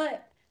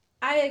 but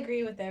I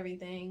agree with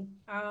everything.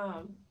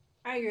 I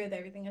agree with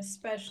everything,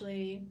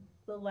 especially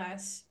the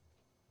last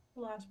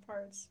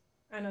parts.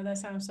 I know that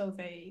sounds so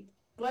vague,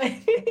 but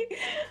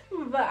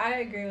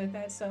I agree with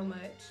that so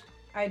much.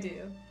 I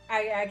do.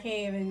 I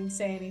can't even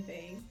say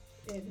anything.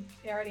 It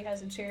already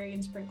has a cherry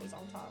and sprinkles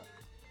on top.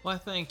 Well,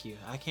 thank you.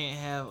 I can't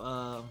have.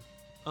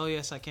 Oh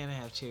yes, I can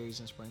have cherries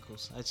and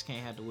sprinkles. I just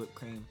can't have the whipped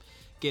cream.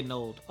 Getting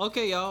old.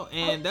 Okay, y'all,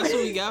 and that's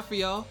what we got for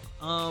y'all.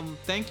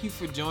 Thank you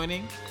for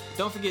joining.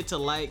 Don't forget to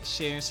like,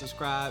 share, and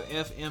subscribe.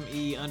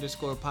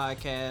 FME_podcast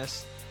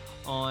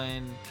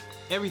on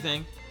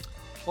everything,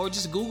 or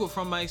just Google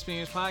From My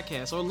Experience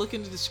Podcast, or look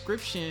in the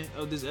description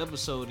of this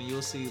episode and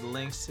you'll see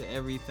links to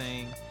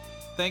everything.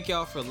 Thank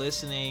y'all for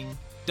listening.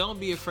 Don't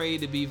be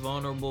afraid to be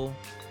vulnerable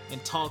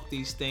and talk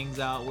these things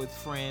out with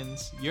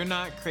friends. You're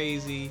not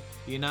crazy.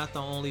 You're not the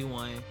only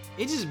one.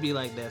 It just be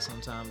like that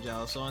sometimes,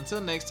 y'all. So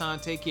until next time,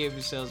 take care of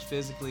yourselves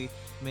physically,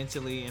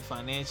 mentally, and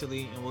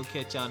financially, and we'll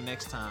catch y'all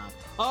next time.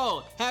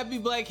 Oh, happy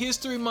Black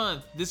History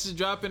Month. This is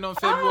dropping on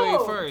February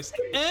 1st.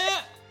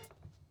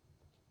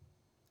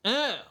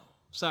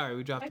 Sorry,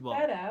 we dropped the ball.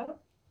 Check that out.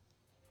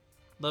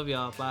 Love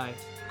y'all. Bye.